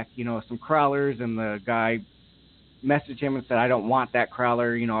sent back some crowlers, and the guy messaged him and said, I don't want that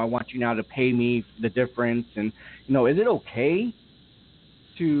crowler, I want you now to pay me the difference. And is it okay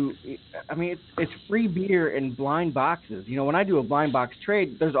to, it's free beer in blind boxes. When I do a blind box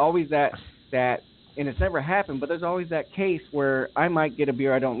trade, there's always that, and it's never happened, but there's always that case where I might get a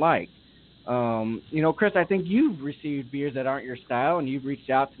beer I don't like. Chris, I think you've received beers that aren't your style, and you've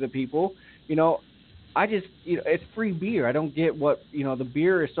reached out to the people. It's free beer. I don't get what, the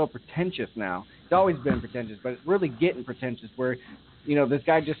beer is so pretentious now. It's always been pretentious, but it's really getting pretentious where, this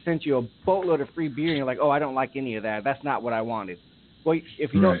guy just sent you a boatload of free beer, and you're like, oh, I don't like any of that. That's not what I wanted. Well,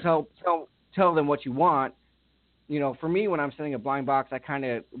 if you don't tell them what you want, for me, when I'm sending a blind box, I kind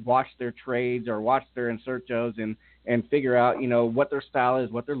of watch their trades or watch their insertos and figure out, what their style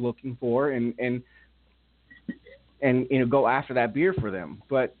is, what they're looking for, and go after that beer for them.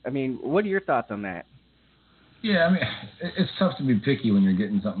 But, what are your thoughts on that? Yeah, it's tough to be picky when you're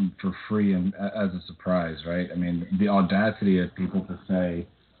getting something for free and as a surprise, right? The audacity of people to say,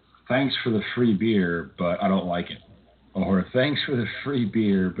 thanks for the free beer, but I don't like it. Or thanks for the free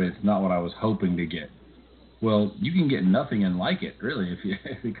beer, but it's not what I was hoping to get. Well, you can get nothing and like it, really,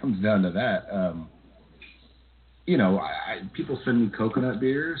 if it comes down to that. People send me coconut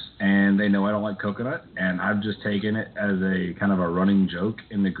beers, and they know I don't like coconut, and I've just taken it as a kind of a running joke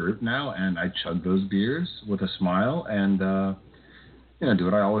in the group now, and I chug those beers with a smile, and do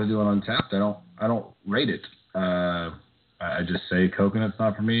what I always do on Untapped. I don't rate it. I just say coconut's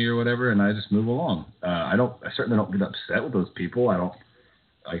not for me or whatever, and I just move along. I certainly don't get upset with those people. I don't.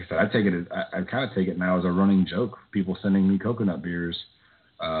 Like I said, I kind of take it now as a running joke. People sending me coconut beers,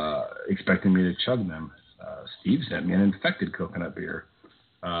 expecting me to chug them. Steve sent me an infected coconut beer.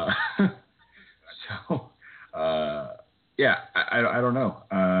 I don't know.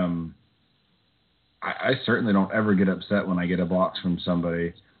 I certainly don't ever get upset when I get a box from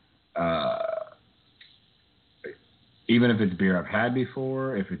somebody, even if it's beer I've had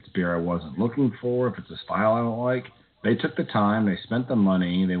before, if it's beer I wasn't looking for, if it's a style I don't like. They took the time, they spent the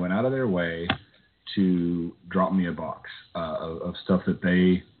money, they went out of their way to drop me a box of stuff that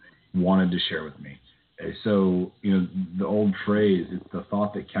they wanted to share with me. So, the old phrase, it's the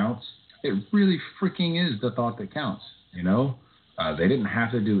thought that counts. It really freaking is the thought that counts, They didn't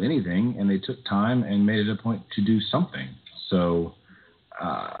have to do anything, and they took time and made it a point to do something. So,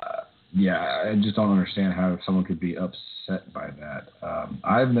 I just don't understand how someone could be upset by that.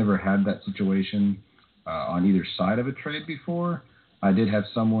 I've never had that situation on either side of a trade before. I did have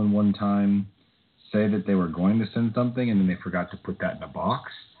someone one time say that they were going to send something, and then they forgot to put that in a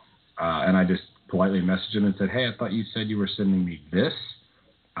box. And I just politely messaged him and said, hey, I thought you said you were sending me this.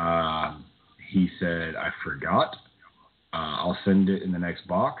 He said, I forgot. I'll send it in the next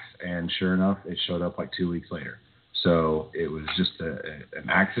box. And sure enough, it showed up like 2 weeks later. So it was just an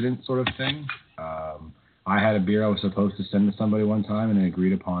accident sort of thing. I had a beer I was supposed to send to somebody one time in an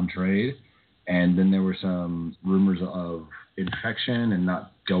agreed upon trade. And then there were some rumors of infection and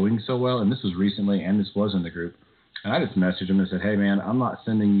not going so well. And this was recently, and this was in the group. And I just messaged him and said, hey, man, I'm not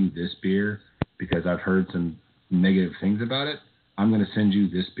sending you this beer because I've heard some negative things about it. I'm going to send you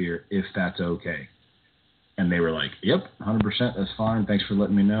this beer if that's okay. And they were like, yep, 100%, that's fine. Thanks for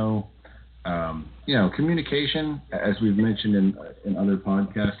letting me know. Communication, as we've mentioned in other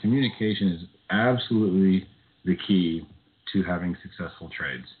podcasts, communication is absolutely the key to having successful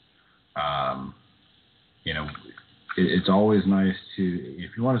trades. It's always nice to,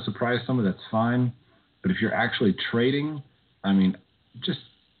 if you want to surprise someone, that's fine. But if you're actually trading, just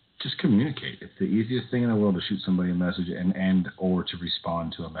communicate. It's the easiest thing in the world to shoot somebody a message and or to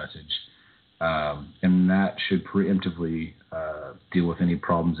respond to a message. And that should preemptively deal with any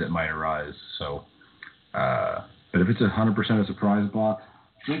problems that might arise. But if it's 100% a surprise box,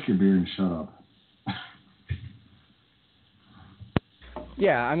 drink your beer and shut up.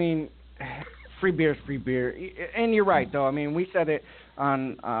 Yeah, I mean, free beer is free beer, and you're right though. I mean, we said it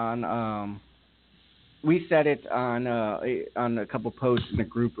on a couple posts in the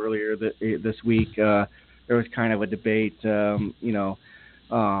group earlier this week. There was kind of a debate, and I'm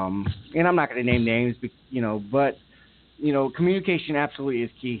not going to name names, but communication absolutely is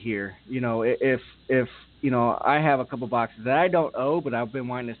key here. If I have a couple boxes that I don't owe, but I've been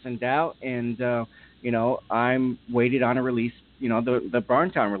wanting to send out, and I'm waited on a release. The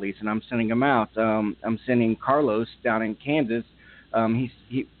Barntown release, and I'm sending them out. I'm sending Carlos down in Kansas. I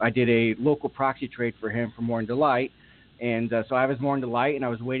did a local proxy trade for him for Morning Delight, and so I was Morning Delight, and I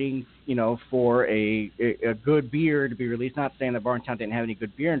was waiting, for a good beer to be released. Not saying that Barntown didn't have any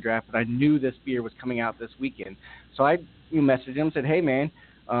good beer in draft, but I knew this beer was coming out this weekend. So I messaged him, said, "Hey man,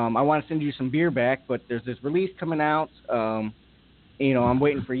 I want to send you some beer back, but there's this release coming out. I'm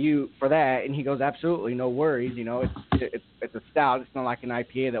waiting for you for that." And he goes, "Absolutely, no worries. It's a stout. It's not like an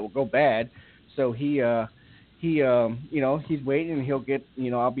IPA that will go bad." So he's waiting, and he'll get,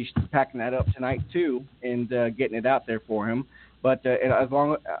 I'll be packing that up tonight too, and getting it out there for him. But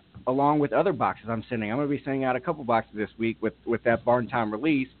along with other boxes I'm sending, I'm going to be sending out a couple boxes this week with that Barntown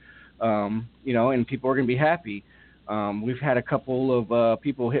release, and people are going to be happy. We've had a couple of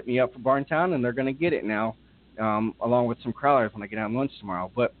people hit me up for Barntown, and they're going to get it now. Along with some crowlers when I get on lunch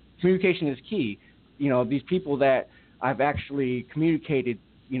tomorrow. But communication is key. These people that I've actually communicated,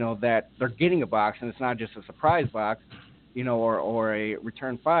 that they're getting a box and it's not just a surprise box, or a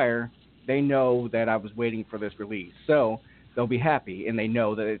return fire, they know that I was waiting for this release. So they'll be happy, and they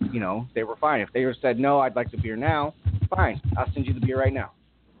know that, they were fine. If they said, "No, I'd like the beer now," fine, I'll send you the beer right now.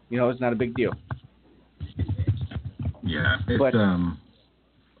 It's not a big deal. Yeah,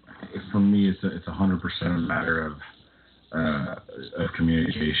 for me, it's 100% a matter of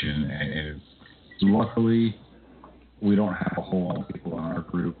communication, and luckily, we don't have a whole lot of people in our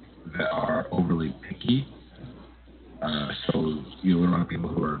group that are overly picky. So we don't have people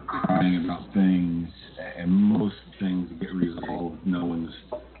who are crying about things, and most things get resolved. No one's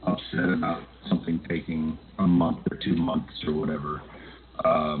upset about something taking a month or 2 months or whatever.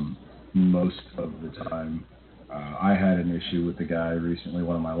 Most of the time. I had an issue with the guy recently,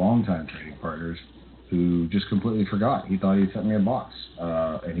 one of my longtime trading partners, who just completely forgot. He thought he sent me a box,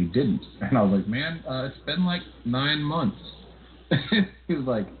 and he didn't. And I was like, "Man, it's been like 9 months." He was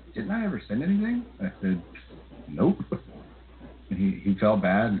like, "Didn't I ever send anything?" I said, "Nope." And he felt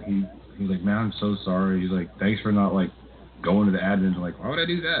bad, and he was like, "Man, I'm so sorry." He's like, "Thanks for not going to the admin." I'm like, "Why would I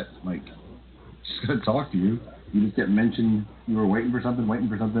do that?" I'm just gonna talk to you. You just get mentioned you were waiting for something,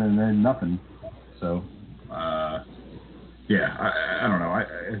 and then nothing. So. I don't know. I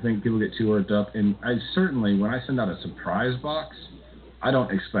think people get too worked up, and I certainly, when I send out a surprise box, I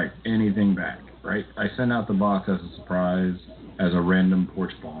don't expect anything back, right? I send out the box as a surprise, as a random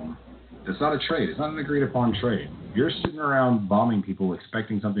porch bomb. It's not a trade. It's not an agreed upon trade. If you're sitting around bombing people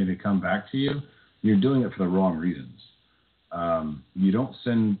expecting something to come back to you, you're doing it for the wrong reasons. You don't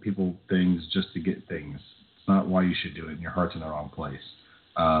send people things just to get things. It's not why you should do it, and your heart's in the wrong place.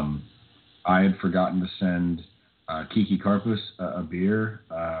 I had forgotten to send Kiki Karpus a beer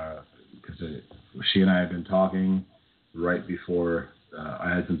because she and I had been talking right before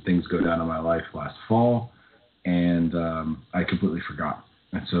I had some things go down in my life last fall, and I completely forgot.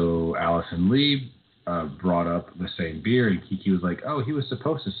 And so Allison Lee brought up the same beer, and Kiki was like, "Oh, he was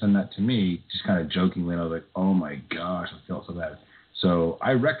supposed to send that to me," just kind of jokingly. And I was like, "Oh my gosh, I felt so bad." So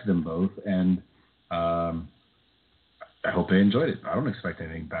I wrecked them both, and I hope they enjoyed it. I don't expect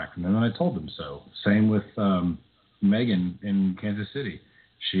anything back from them, and I told them so. Same with Megan in Kansas City.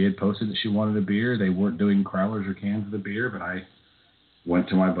 She had posted that she wanted a beer. They weren't doing crowlers or cans of the beer, but I went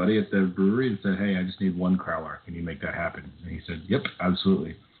to my buddy at the brewery and said, "Hey, I just need 1 crowler. Can you make that happen?" And he said, "Yep,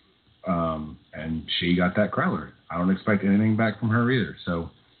 absolutely." And she got that crowler. I don't expect anything back from her either.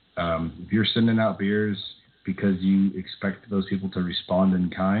 So if you're sending out beers because you expect those people to respond in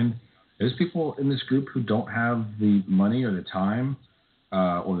kind, there's people in this group who don't have the money or the time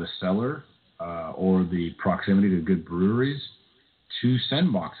or the cellar or the proximity to good breweries to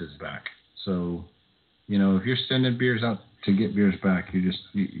send boxes back. So, if you're sending beers out to get beers back,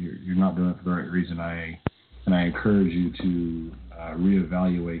 you're not doing it for the right reason. And I encourage you to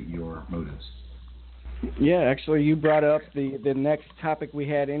reevaluate your motives. Yeah, actually, you brought up the next topic we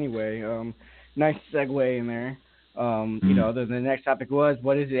had anyway. Nice segue in there. The next topic was,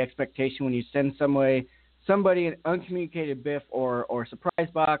 what is the expectation when you send somebody an uncommunicated BIF or surprise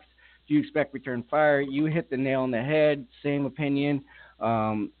box? Do you expect return fire? You hit the nail on the head. Same opinion.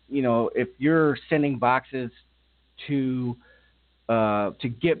 If you're sending boxes to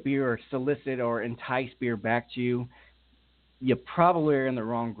get beer or solicit or entice beer back to you, you probably are in the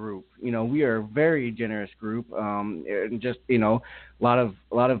wrong group. We are a very generous group. And just, a lot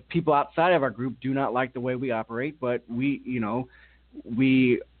of people outside of our group do not like the way we operate, but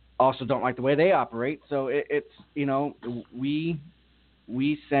we also don't like the way they operate. So we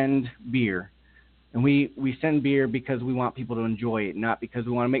send beer. And we send beer because we want people to enjoy it, not because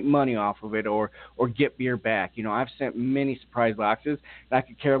we want to make money off of it or get beer back. I've sent many surprise boxes, and I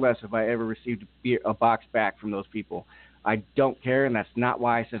could care less if I ever received a box back from those people. I don't care, and that's not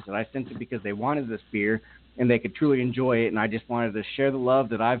why I sent it. I sent it because they wanted this beer, and they could truly enjoy it, and I just wanted to share the love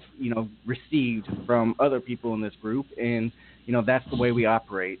that I've, received from other people in this group, and, that's the way we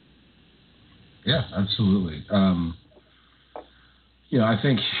operate. Yeah, absolutely. I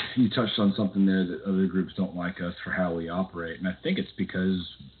think you touched on something there that other groups don't like us for how we operate, and I think it's because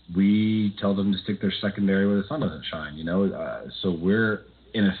we tell them to stick their secondary where the sun doesn't shine, so we're,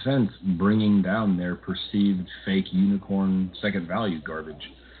 in a sense, bringing down their perceived fake unicorn second value garbage.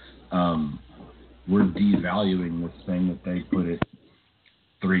 We're devaluing this thing that they put at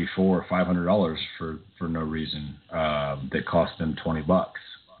 $300, $400, $500 for no reason, that cost them $20,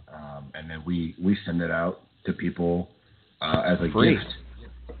 and then we send it out to people as a free gift.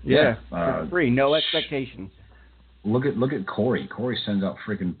 Yeah, for free, no expectations. Look at Corey. Corey sends out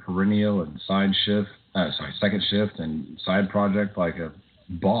freaking Perennial and Second Shift and Side Project like a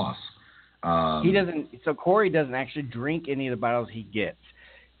boss. Corey doesn't actually drink any of the bottles he gets.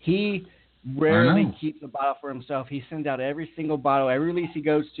 He rarely keeps a bottle for himself. He sends out every single bottle, every release he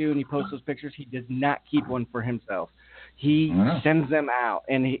goes to, and he posts those pictures. He does not keep one for himself. He sends them out,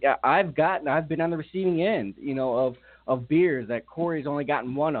 and I've been on the receiving end, of beers that Corey's only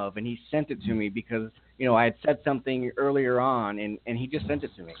gotten one of, and he sent it to me because, I had said something earlier on, and he just sent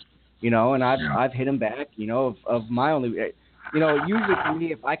it to me, and I've hit him back, of my only, usually for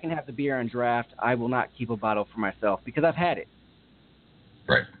me, if I can have the beer on draft, I will not keep a bottle for myself because I've had it.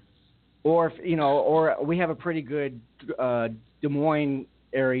 Right. Or, or we have a pretty good Des Moines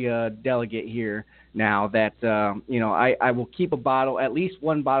area delegate here now that, I will keep a bottle, at least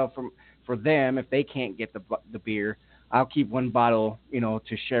one bottle for them. If they can't get the beer, I'll keep one bottle,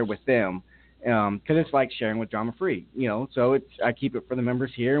 to share with them. Cause it's like sharing with Drama Free, so I keep it for the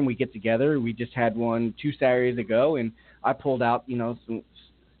members here and we get together. We just had one 2 Saturdays ago and I pulled out,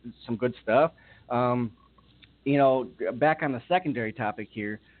 some good stuff. Back on the secondary topic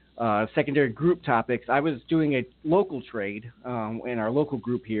here, secondary group topics, I was doing a local trade, in our local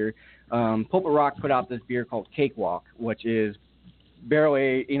group here. Pulpit Rock put out this beer called Cakewalk, which is barrel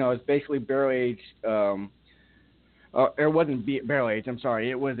aged, it's basically barrel aged, it wasn't barrel aged, I'm sorry.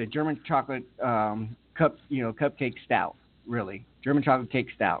 It was a German chocolate cupcake stout, really. German chocolate cake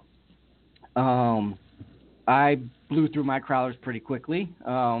stout. I blew through my crowlers pretty quickly.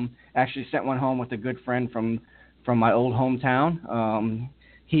 Actually sent one home with a good friend from my old hometown.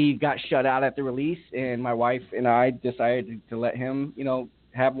 He got shut out at the release, and my wife and I decided to let him,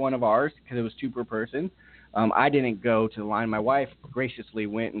 have one of ours because it was 2 per person. I didn't go to the line. My wife graciously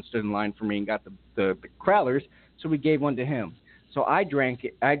went and stood in line for me and got the crowlers. So we gave one to him. So I drank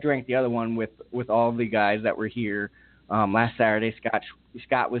it. I drank the other one with all the guys that were here last Saturday.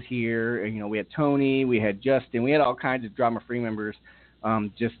 Scott was here. We had Tony. We had Justin. We had all kinds of Drama Free members.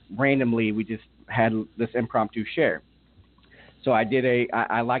 Just randomly, we just had this impromptu share. So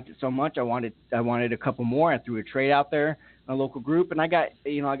I liked it so much. I wanted a couple more. I threw a trade out there in a local group, and I got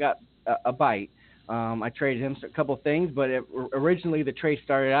a bite. I traded him a couple things, but originally the trade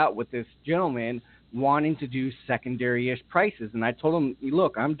started out with this gentleman wanting to do secondary-ish prices. And I told him,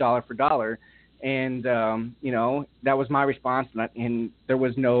 look, I'm dollar for dollar. And, that was my response. And there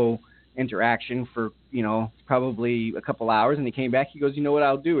was no interaction for, probably a couple hours. And he came back. He goes, you know what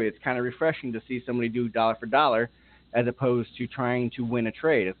I'll do? It's kind of refreshing to see somebody do dollar for dollar as opposed to trying to win a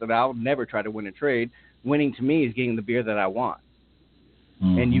trade. I said, I'll never try to win a trade. Winning to me is getting the beer that I want.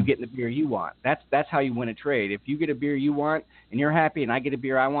 Mm-hmm. And you getting the beer you want. That's how you win a trade. If you get a beer you want and you're happy and I get a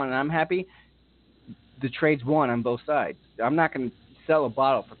beer I want and I'm happy, the trade's won on both sides. I'm not going to sell a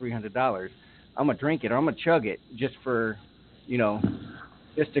bottle for $300. I'm going to drink it or I'm going to chug it just for,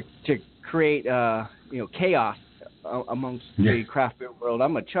 just to create, chaos amongst the craft beer world.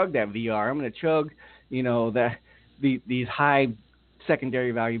 I'm going to chug that VR. I'm going to chug, these high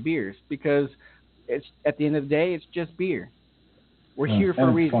secondary value beers because it's at the end of the day, it's just beer. We're here for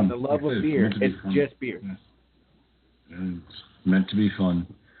a reason. Fun. The love of beer. It's just beer. Yeah. And it's meant to be fun.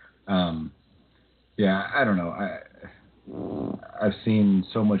 I don't know. I've seen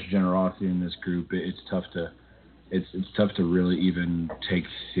so much generosity in this group. It's tough to really even take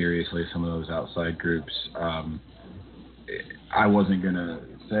seriously some of those outside groups. I wasn't gonna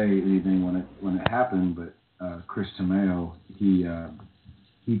say anything when it happened, but Chris Tomeo,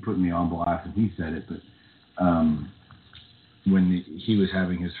 he put me on blast and he said it, but when he was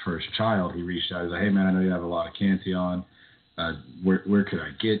having his first child, he reached out. He was like, "Hey man, I know you have a lot of Cantillon. Where could I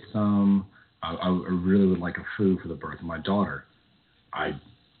get some? I really would like a foo for the birth of my daughter."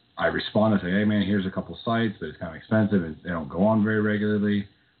 I responded, say, "Hey man, here's a couple sites, but it's kind of expensive and they don't go on very regularly.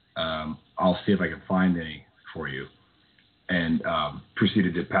 I'll see if I can find any for you." And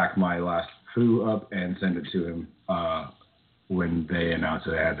proceeded to pack my last foo up and send it to him when they announced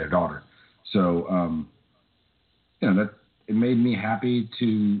that they had their daughter. So, that it made me happy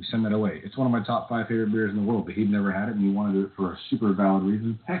to send that away. It's one of my top 5 favorite beers in the world, but he'd never had it and he wanted it for a super valid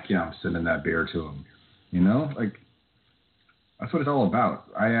reason. Heck yeah, I'm sending that beer to him. That's what it's all about.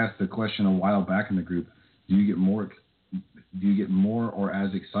 I asked the question a while back in the group, do you get more or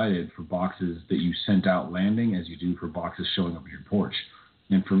as excited for boxes that you sent out landing as you do for boxes showing up at your porch?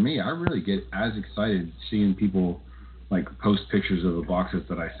 And for me, I really get as excited seeing people post pictures of the boxes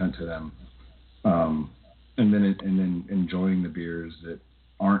that I sent to them, and then enjoying the beers that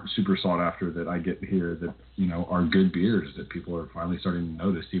aren't super sought after that I get here that are good beers that people are finally starting to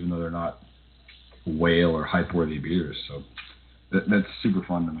notice, even though they're not whale or hype worthy beers. So that's super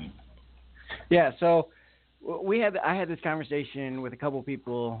fun to me. Yeah. So I had this conversation with a couple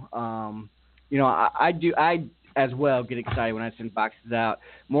people. I as well get excited when I send boxes out.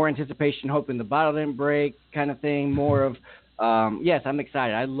 More anticipation, hoping the bottle didn't break, kind of thing. More of yes, I'm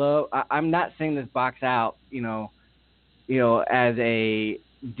excited. I'm not sending this box out, as a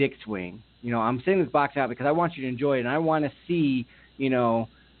dick swing. I'm sending this box out because I want you to enjoy it, and I want to see,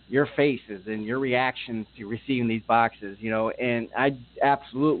 your faces and your reactions to receiving these boxes, and I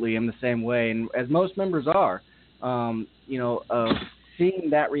absolutely am the same way, and as most members are, of seeing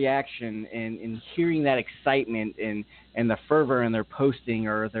that reaction and hearing that excitement and the fervor in their posting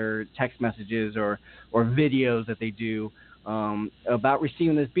or their text messages or videos that they do about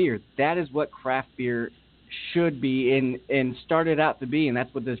receiving this beer. That is what craft beer should be and started out to be, and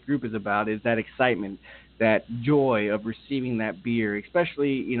that's what this group is about, is that excitement, that joy of receiving that beer,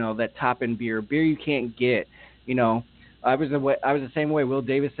 especially, that top-end beer you can't get. I was the same way. Will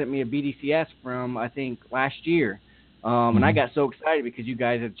Davis sent me a BDCS from, I think, last year. And I got so excited because you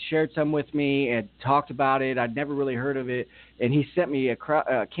guys had shared some with me and talked about it. I'd never really heard of it. And he sent me a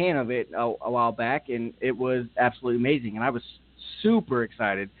can of it a while back, and it was absolutely amazing. And I was super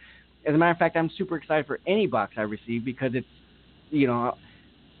excited. As a matter of fact, I'm super excited for any box I receive because it's,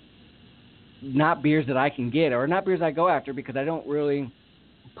 not beers that I can get or not beers I go after because I don't really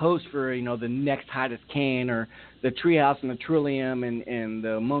post for, the next hottest can or the Treehouse and the Trillium and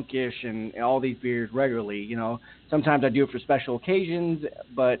the Monkish and all these beers regularly. Sometimes I do it for special occasions,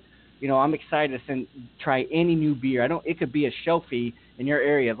 but, I'm excited to try any new beer. It could be a shelfie in your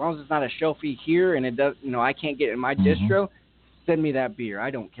area. As long as it's not a shelfie here and it does, I can't get it in my distro, send me that beer. I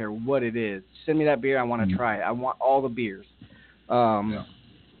don't care what it is. Send me that beer. I want to try it. I want all the beers.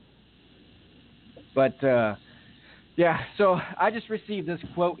 But, so I just received this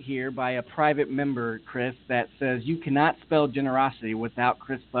quote here by a private member, Chris, that says, "You cannot spell generosity without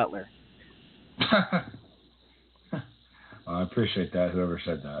Chris Butler." I appreciate that, whoever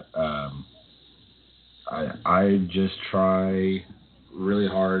said that. I just try really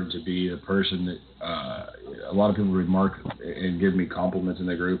hard to be the person that a lot of people remark and give me compliments in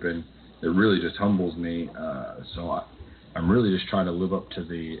the group, and it really just humbles me. So I'm really just trying to live up to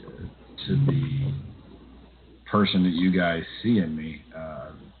the person that you guys see in me.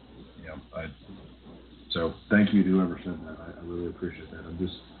 So thank you to whoever said that. I really appreciate that. I'm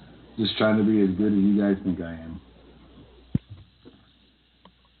just trying to be as good as you guys think I am.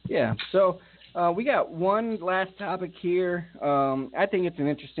 Yeah. So we got one last topic here. I think it's an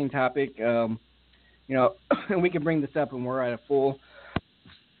interesting topic. And we can bring this up when we're at a full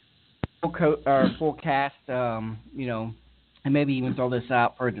cast. And maybe even throw this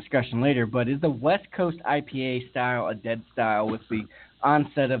out for a discussion later, but is the West Coast IPA style a dead style with the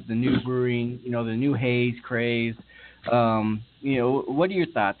onset of the new brewing, the new haze craze? What are your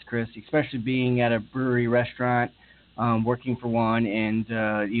thoughts, Chris, especially being at a brewery restaurant, working for one and,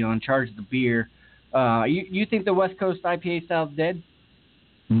 in charge of the beer? You think the West Coast IPA style is dead?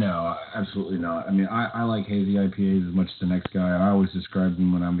 No, absolutely not. I mean, I like hazy IPAs as much as the next guy. I always describe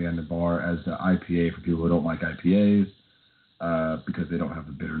them when I'm behind the bar as the IPA for people who don't like IPAs. Because they don't have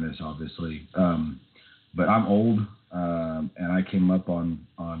the bitterness, obviously. But I'm old, and I came up on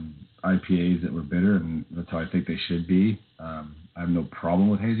IPAs that were bitter, and that's how I think they should be. I have no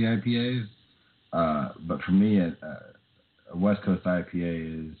problem with hazy IPAs, but for me, a West Coast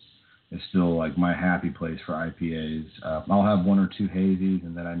IPA is still my happy place for IPAs. I'll have one or two hazies,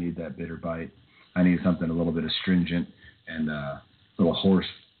 and then I need that bitter bite. I need something a little bit astringent and little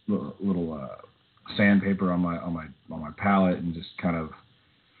sandpaper on my palate, and just kind of,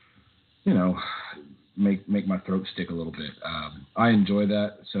 make my throat stick a little bit. I enjoy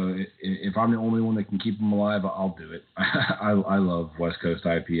that. So if I'm the only one that can keep them alive, I'll do it. I love West Coast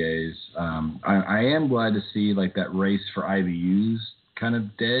IPAs. I am glad to see like that race for IBUs kind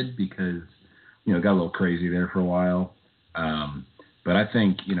of dead, because it got a little crazy there for a while. But I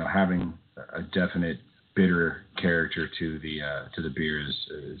think having a definite bitter character to the beer is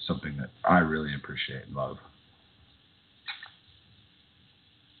something that I really appreciate and love.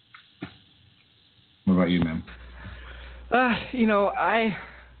 What about you, man? I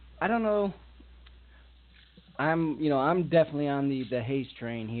don't know. I'm definitely on the haze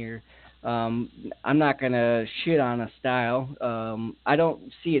train here. I'm not gonna shit on a style. I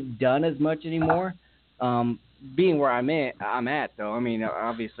don't see it done as much anymore. Being where I'm at though. I mean,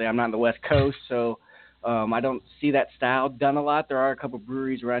 obviously I'm not on the West Coast, so I don't see that style done a lot. There are a couple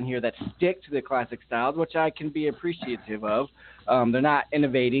breweries around here that stick to the classic styles, which I can be appreciative of. They're not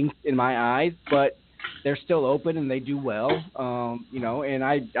innovating in my eyes, but they're still open and they do well. And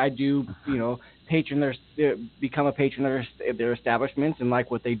I do, become a patron of their establishments and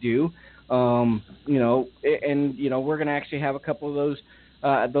like what they do. We're going to actually have a couple of those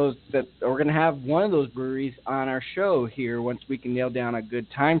that we're going to have one of those breweries on our show here once we can nail down a good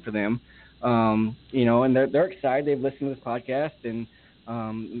time for them. And they're excited. They've listened to this podcast, and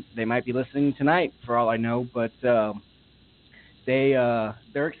they might be listening tonight for all I know, but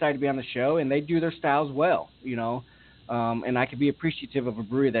they're excited to be on the show, and they do their styles well, and I can be appreciative of a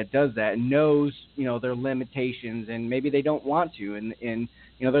brewery that does that and knows, their limitations, and maybe they don't want to. And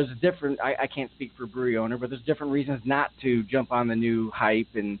there's a different, I can't speak for a brewery owner, but there's different reasons not to jump on the new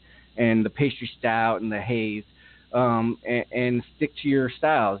hype and the pastry stout and the haze, and stick to your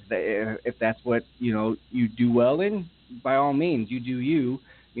styles. If that's what, you do well in, by all means, you do you,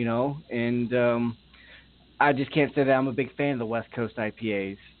 and I just can't say that I'm a big fan of the West Coast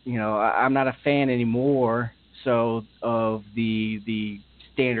IPAs. I'm not a fan anymore, so of the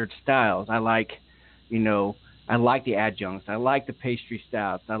standard styles. I like the adjuncts. I like the pastry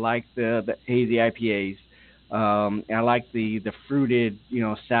stouts. I like the hazy IPAs. I like the fruited,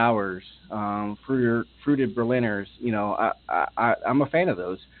 sours, fruited Berliners. I'm a fan of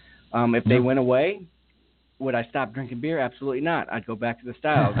those. If they went away, would I stop drinking beer? Absolutely not. I'd go back to the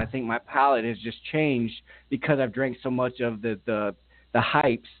styles. I think my palate has just changed because I've drank so much of the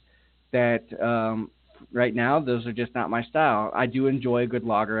hypes that right now those are just not my style. I do enjoy a good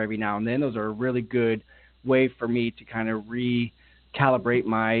lager every now and then. Those are a really good way for me to kind of recalibrate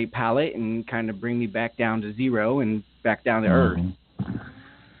my palate and kind of bring me back down to zero and back down to earth.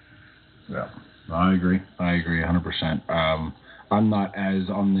 Yeah, I agree 100%. I'm not as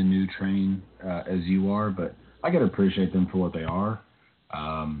on the new train as you are, but I got to appreciate them for what they are.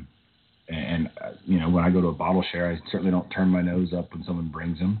 When I go to a bottle share, I certainly don't turn my nose up when someone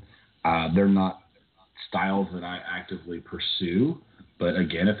brings them. They're not styles that I actively pursue, but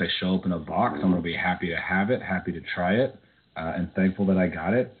again, if they show up in a box, I'm going to be happy to have it, happy to try it, and thankful that I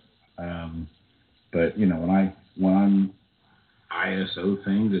got it. But when I'm ISO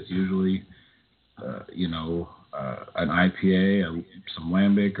things, it's usually an IPA, some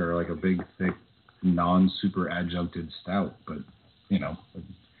lambic, or like a big, thick, non-super adjuncted stout. But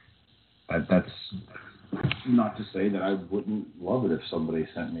that's not to say that I wouldn't love it if somebody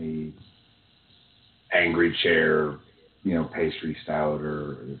sent me Angry Chair, pastry stout,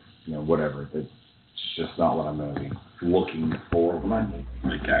 or whatever. It's just not what I'm going to be looking for when I'm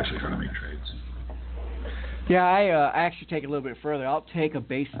actually trying to make trades. Yeah, I actually take it a little bit further. I'll take a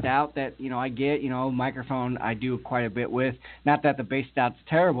base stout that, I get, microphone I do quite a bit with. Not that the base stout's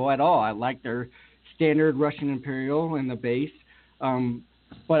terrible at all. I like their standard Russian Imperial in the base.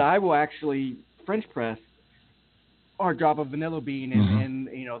 But I will actually French press or drop a vanilla bean in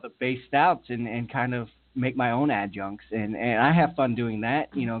the base stouts and kind of make my own adjuncts. And I have fun doing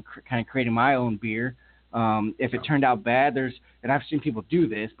that, kind of creating my own beer. If it turned out bad, and I've seen people do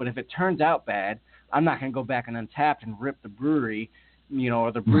this, but if it turns out bad, I'm not going to go back and untap and rip the brewery,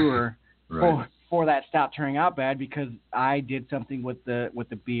 or the brewer right. for that stout turning out bad because I did something with the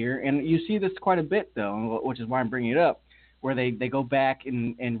beer. And you see this quite a bit, though, which is why I'm bringing it up, where they go back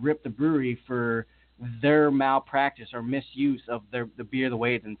and rip the brewery for their malpractice or misuse of the beer the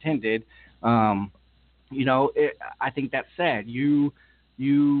way it's intended. I think that's sad. You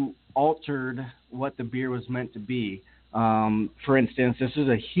altered what the beer was meant to be. For instance, this was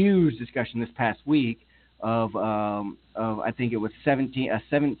a huge discussion this past week of I think it was 17. I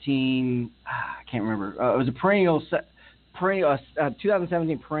can't remember. It was a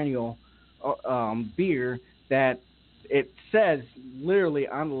 2017 perennial beer that it says literally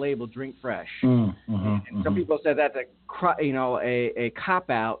on the label, drink fresh. Some people said that's a cop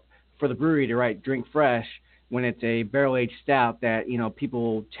out for the brewery to write drink fresh when it's a barrel aged stout that,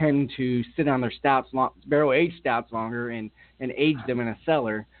 people tend to sit on their barrel aged stouts longer and age them in a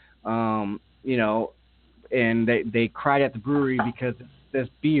cellar. And they cried at the brewery because this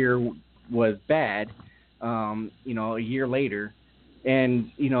beer was bad, a year later.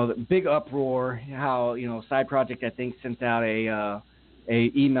 And, the big uproar, how, Side Project, I think, sent out a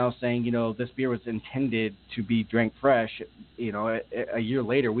email saying, this beer was intended to be drank fresh. A year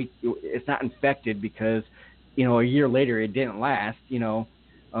later, it's not infected because, a year later it didn't last.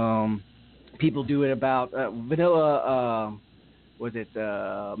 People do it about vanilla,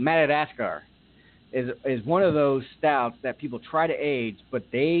 Madagascar is one of those stouts that people try to age, but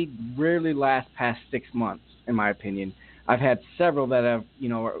they rarely last past 6 months, in my opinion. I've had several that have,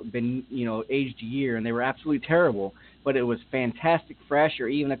 been, aged a year, and they were absolutely terrible, but it was fantastic fresh or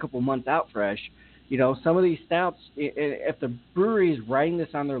even a couple months out fresh. Some of these stouts, if the brewery is writing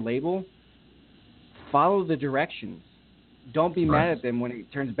this on their label, follow the directions. Don't be mad at them when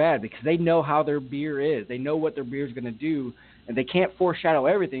it turns bad because they know how their beer is. They know what their beer is going to do, and they can't foreshadow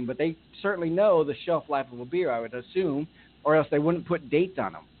everything, but they certainly know the shelf life of a beer, I would assume, or else they wouldn't put dates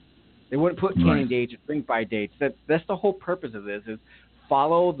on them. They wouldn't put canning dates or drink by dates. That's the whole purpose of this is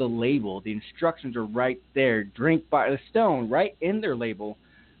follow the label. The instructions are right there. Drink by the stone right in their label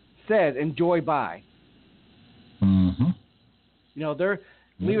says enjoy by. Believe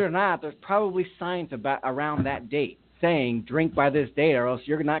it or not, there's probably science around that date saying drink by this date or else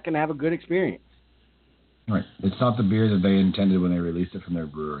you're not going to have a good experience. Right. It's not the beer that they intended when they released it from their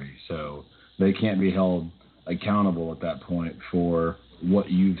brewery, so they can't be held accountable at that point for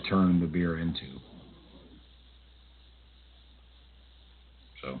what you've turned the beer into.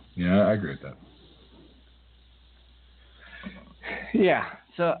 So, yeah, I agree with that. Yeah,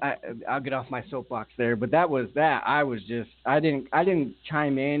 so I'll get off my soapbox there, but that was that. I didn't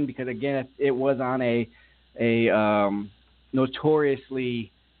chime in because again, it was on a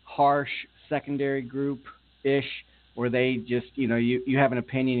notoriously harsh secondary group-ish where they just, you have an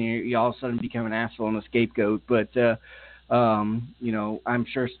opinion and you all of a sudden become an asshole and a scapegoat. But, I'm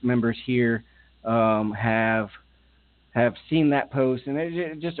sure members here have seen that post, and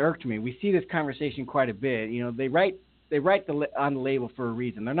it just irked me. We see this conversation quite a bit. They write on the label for a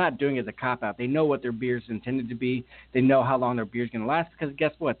reason. They're not doing it as a cop-out. They know what their beer's intended to be. They know how long their beer's going to last because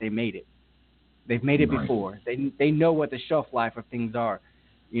guess what? They made it. They've made it before. They know what the shelf life of things are.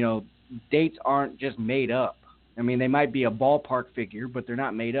 Dates aren't just made up. I mean, they might be a ballpark figure, but they're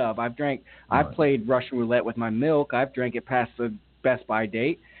not made up. I've played Russian roulette with my milk. I've drank it past the Best By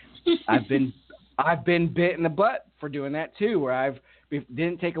date. I've been bit in the butt for doing that too, where I've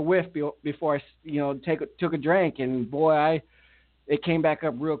didn't take a whiff before I took a drink, and boy, it came back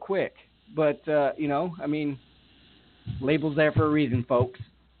up real quick. But label's there for a reason, folks.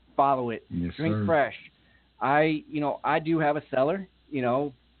 Follow it. Yes, Drink sir. fresh. I do have a cellar,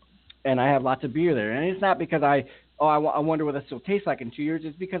 and I have lots of beer there. And it's not because I wonder what this will taste like in 2 years.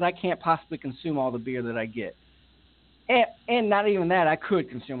 It's because I can't possibly consume all the beer that I get. And not even that, I could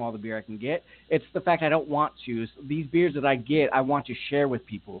consume all the beer I can get. It's the fact I don't want to. These beers that I get, I want to share with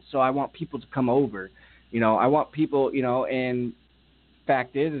people. So I want people to come over. I want people, and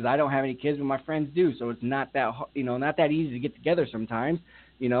fact is I don't have any kids, but my friends do. So it's not that, not that easy to get together sometimes,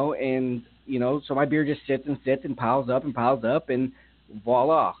 so my beer just sits and piles up, and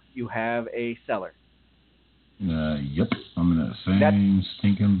voila, you have a cellar. Yep, I'm in that same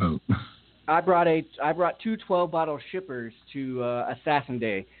stinking boat. I brought 2 12-bottle shippers to Assassin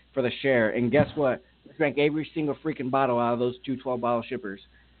Day for the share, and guess what? I drank every single freaking bottle out of those 2 12-bottle shippers,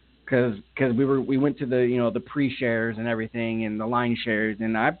 because we went to the the pre-shares and everything and the line shares,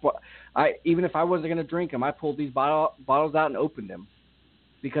 and I even if I wasn't gonna drink them, I pulled these bottles out and opened them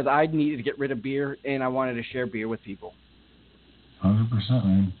because I needed to get rid of beer and I wanted to share beer with people. 100%,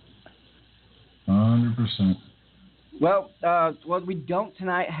 man. 100%. Well, we don't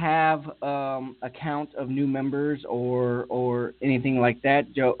tonight have a count of new members or anything like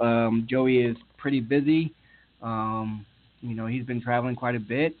that. Joey is pretty busy. He's been traveling quite a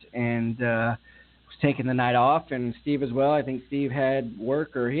bit and was taking the night off, and Steve as well. I think Steve had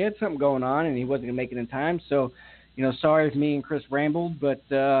work or he had something going on and he wasn't going to make it in time. So, sorry if me and Chris rambled, but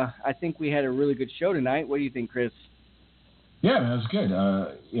I think we had a really good show tonight. What do you think, Chris? Yeah, man, it was good.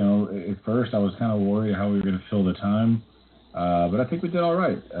 At first I was kind of worried how we were going to fill the time, but I think we did all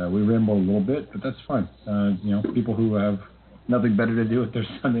right. We rambled a little bit, but that's fine. People who have nothing better to do with their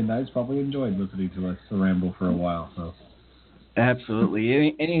Sunday nights probably enjoyed listening to us ramble for a while. So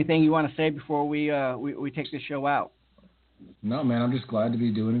Absolutely. Anything you want to say before we take the show out? No, man, I'm just glad to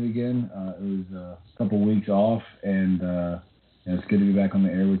be doing it again. It was a couple weeks off, and it's good to be back on the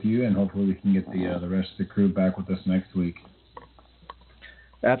air with you, and hopefully we can get the rest of the crew back with us next week.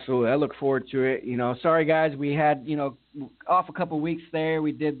 Absolutely. I look forward to it. Sorry, guys, we had, off a couple weeks there.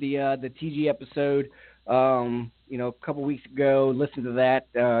 We did the TG episode, a couple weeks ago. Listen to that.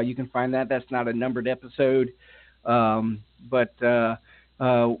 You can find that. That's not a numbered episode. But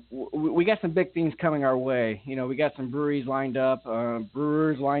we got some big things coming our way. We got some brewers lined up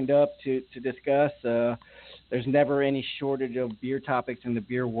to discuss. There's never any shortage of beer topics in the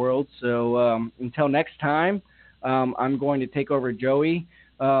beer world. So until next time, I'm going to take over Joey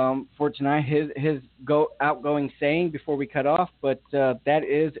for tonight. His outgoing saying before we cut off, but that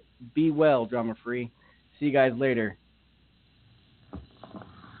is be well, Drama Free. See you guys later.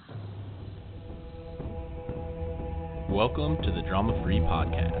 Welcome to the Drama Free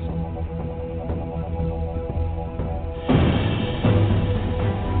Podcast.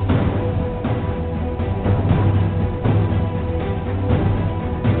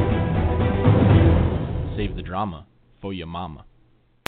 Save the drama for your mama.